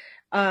had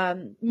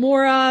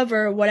more of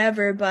or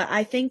whatever. But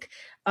I think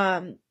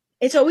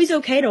it's always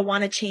okay to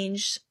want to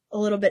change a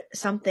little bit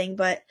something,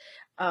 but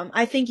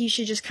I think you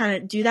should just kind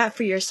of do that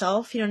for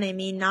yourself, you know what I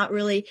mean? Not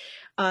really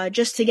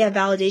just to get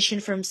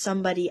validation from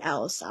somebody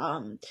else.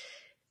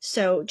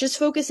 So just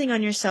focusing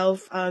on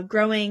yourself,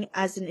 growing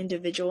as an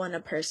individual and a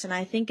person,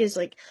 I think is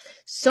like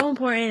so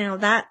important,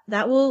 and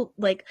that will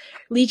like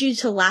lead you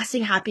to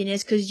lasting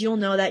happiness, because you'll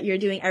know that you're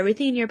doing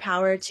everything in your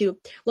power to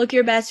look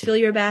your best, feel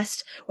your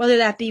best, whether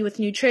that be with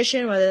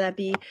nutrition, whether that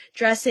be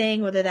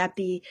dressing, whether that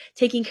be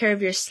taking care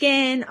of your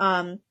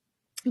skin,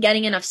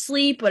 getting enough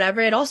sleep,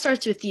 whatever. It all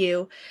starts with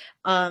you.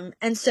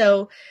 And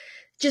so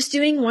just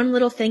doing one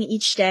little thing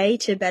each day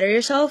to better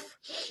yourself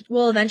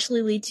will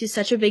eventually lead to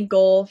such a big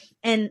goal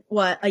in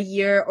a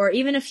year or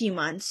even a few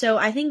months. So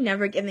I think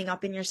never giving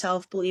up in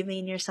yourself, believing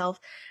in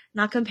yourself,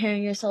 not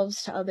comparing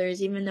yourselves to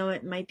others, even though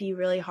it might be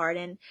really hard,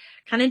 and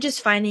kind of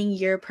just finding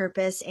your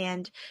purpose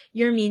and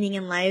your meaning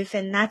in life.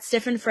 And that's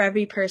different for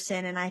every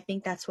person. And I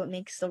think that's what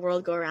makes the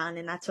world go around,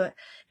 and that's what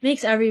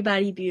makes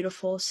everybody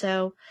beautiful.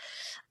 So,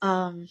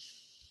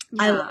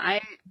 Yeah,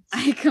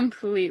 I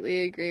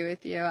completely agree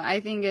with you.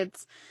 I think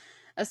it's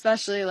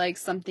especially like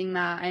something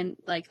that I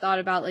like thought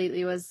about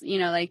lately was,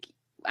 like,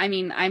 I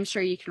mean, I'm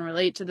sure you can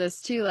relate to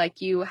this too.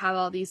 Like you have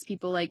all these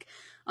people like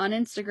on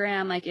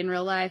Instagram, like in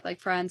real life, like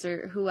friends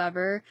or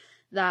whoever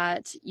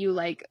that you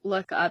like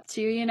look up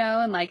to,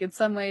 and like in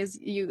some ways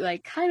you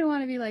like kind of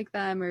want to be like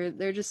them, or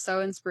they're just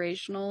so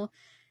inspirational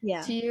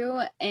yeah. to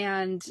you.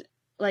 And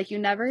like you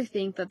never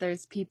think that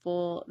there's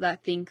people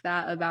that think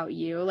that about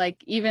you.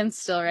 Like even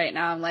still right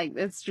now, I'm like,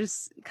 it's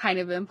just kind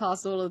of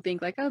impossible to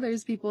think like, oh,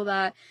 there's people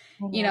that,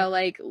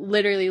 like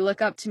literally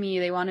look up to me.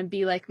 They want to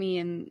be like me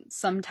in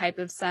some type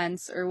of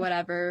sense or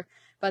whatever.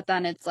 But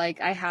then it's like,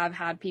 I have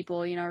had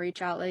people,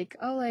 reach out like,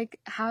 oh, like,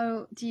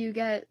 how do you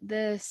get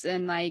this?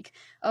 And like,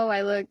 oh,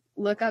 I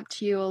look up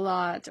to you a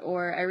lot,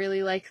 or I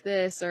really like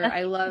this, or That's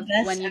I love the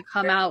best when you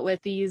come out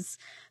with these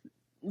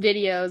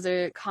videos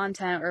or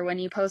content, or when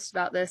you post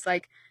about this.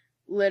 Like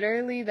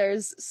literally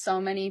there's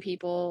so many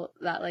people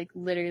that like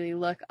literally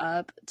look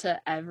up to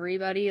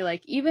everybody,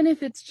 like even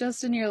if it's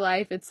just in your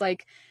life, it's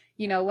like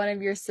one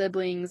of your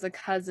siblings, a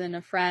cousin,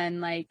 a friend,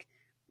 like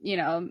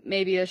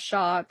maybe a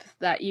shop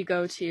that you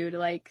go to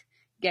like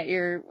get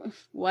your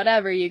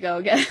whatever you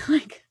go get.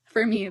 Like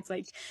for me it's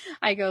like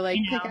I go like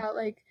pick out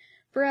like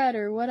bread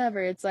or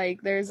whatever. It's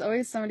like there's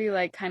always somebody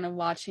like kind of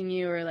watching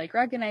you or like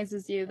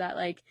recognizes you, that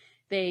like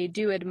they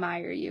do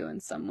admire you in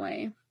some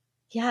way.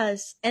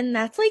 Yes, and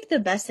that's like the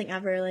best thing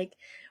ever. Like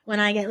when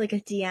I get like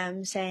a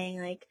DM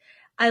saying like,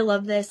 I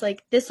love this,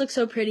 like this looks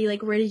so pretty,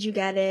 like where did you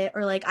get it?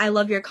 Or like I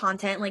love your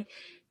content. Like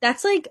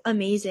that's like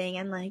amazing.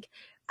 And like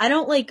I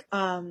don't like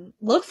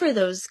look for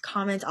those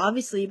comments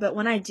obviously, but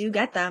when I do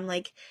get them,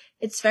 like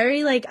it's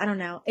very like, I don't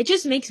know, it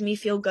just makes me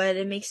feel good.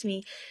 It makes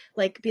me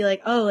like be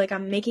like, oh, like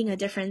I'm making a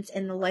difference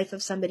in the life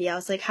of somebody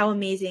else. Like how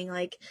amazing.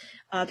 Like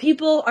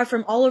people are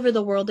from all over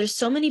the world. There's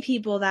so many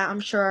people that I'm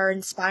sure are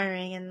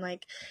inspiring, and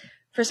like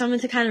for someone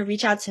to kind of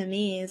reach out to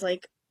me is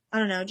like, I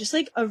don't know, just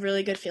like a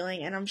really good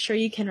feeling. And I'm sure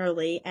you can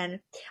relate. And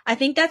I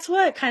think that's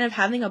what kind of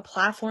having a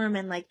platform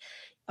and like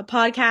a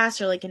podcast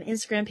or like an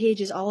Instagram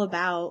page is all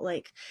about.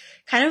 Like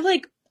kind of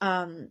like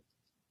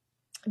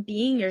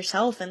being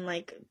yourself, and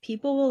like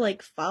people will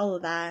like follow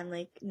that and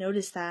like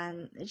notice that,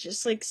 and it's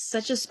just like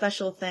such a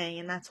special thing.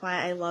 And that's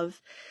why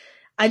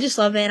I just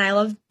love it, and I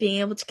love being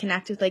able to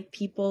connect with like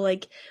people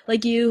like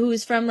you,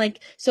 who's from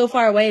like so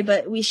far away,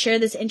 but we share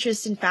this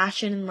interest in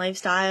fashion and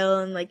lifestyle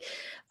and like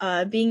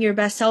being your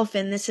best self,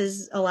 and this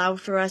has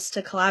allowed for us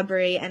to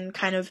collaborate and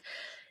kind of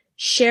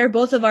share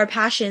both of our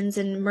passions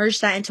and merge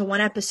that into one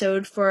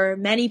episode for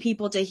many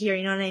people to hear,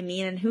 you know what I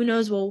mean? And who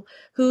knows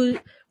who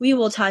we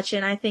will touch,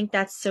 and I think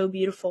that's so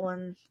beautiful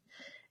and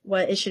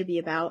what it should be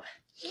about.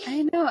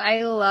 I know,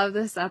 I love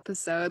this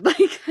episode.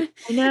 Like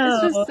I know.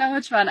 it's just so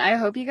much fun. I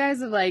hope you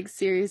guys have like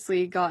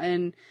seriously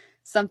gotten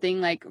something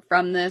like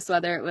from this,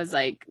 whether it was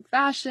like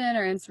fashion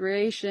or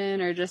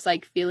inspiration or just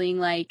like feeling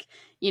like,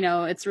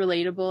 it's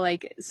relatable.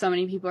 Like so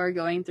many people are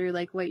going through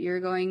like what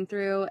you're going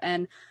through.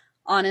 And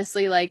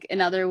honestly, like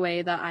another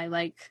way that I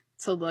like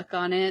to look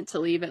on it, to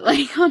leave it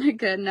like on a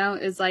good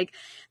note, is like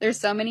there's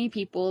so many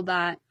people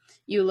that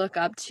you look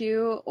up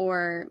to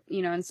or,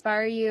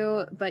 inspire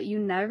you, but you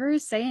never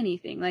say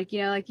anything. Like,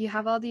 like you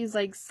have all these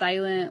like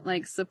silent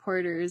like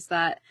supporters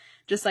that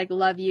just like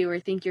love you or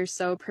think you're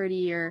so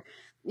pretty or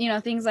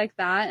things like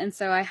that. And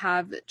so I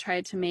have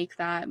tried to make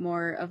that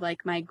more of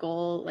like my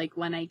goal, like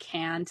when I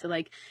can, to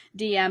like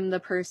DM the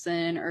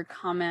person or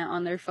comment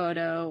on their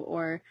photo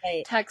or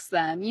Right. text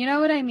them. You know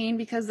what I mean?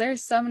 Because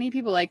there's so many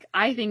people, like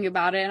I think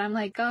about it and I'm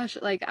like, gosh,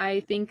 like I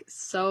think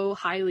so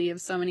highly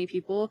of so many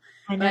people,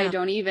 but I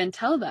don't even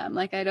tell them.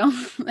 Like I don't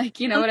like,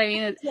 you know what I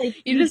mean? Like,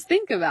 you just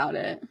think about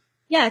it.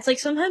 Yeah, it's like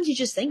sometimes you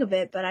just think of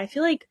it, but I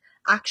feel like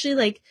actually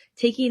like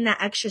taking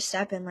that extra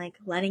step and like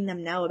letting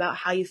them know about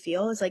how you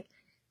feel is like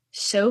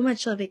so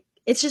much of it.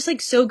 It's just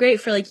like so great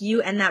for like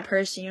you and that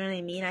person, you know what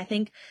I mean? I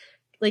think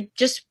like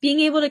just being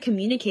able to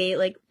communicate,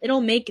 like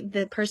it'll make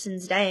the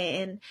person's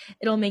day and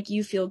it'll make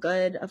you feel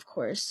good, of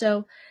course.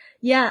 So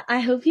yeah, I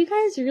hope you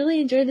guys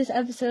really enjoyed this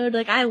episode.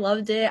 Like I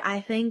loved it.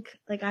 I think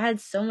like I had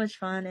so much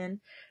fun and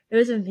it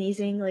was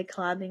amazing like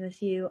collabing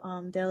with you,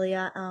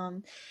 Delia.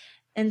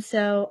 And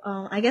so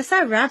I guess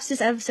that wraps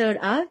this episode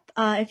up.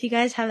 If you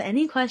guys have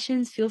any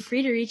questions, feel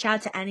free to reach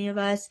out to any of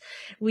us.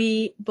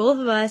 Both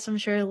of us, I'm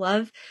sure,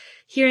 love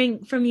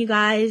hearing from you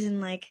guys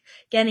and like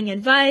getting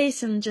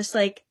advice and just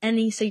like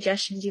any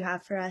suggestions you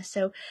have for us.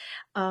 So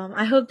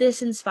I hope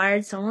this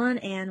inspired someone,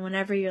 and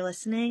whenever you're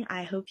listening,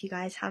 I hope you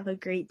guys have a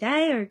great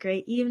day or a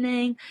great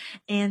evening.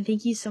 And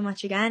thank you so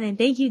much again. And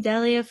thank you,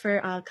 Delia,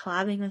 for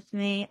collabing with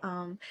me.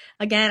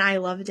 Again, I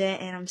loved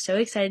it, and I'm so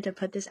excited to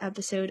put this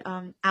episode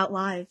out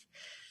live.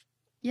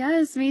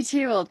 Yes, me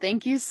too. Well,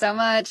 thank you so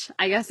much.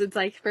 I guess it's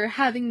like for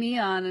having me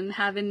on and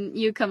having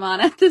you come on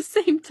at the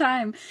same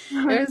time.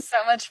 It was so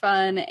much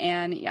fun.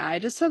 And yeah, I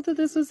just hope that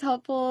this was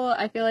helpful.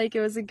 I feel like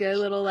it was a good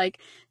little like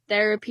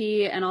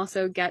therapy and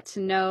also get to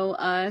know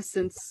us,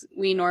 since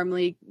we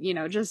normally,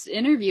 just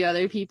interview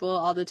other people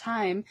all the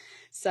time.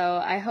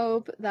 So I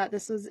hope that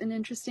this was an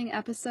interesting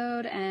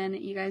episode and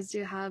you guys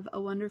do have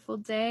a wonderful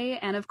day.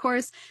 And of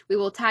course, we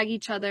will tag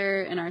each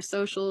other, and our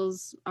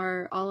socials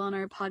are all on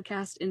our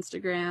podcast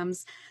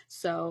Instagrams.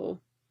 So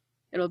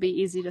it'll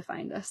be easy to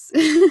find us.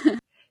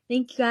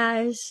 Thank you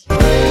guys.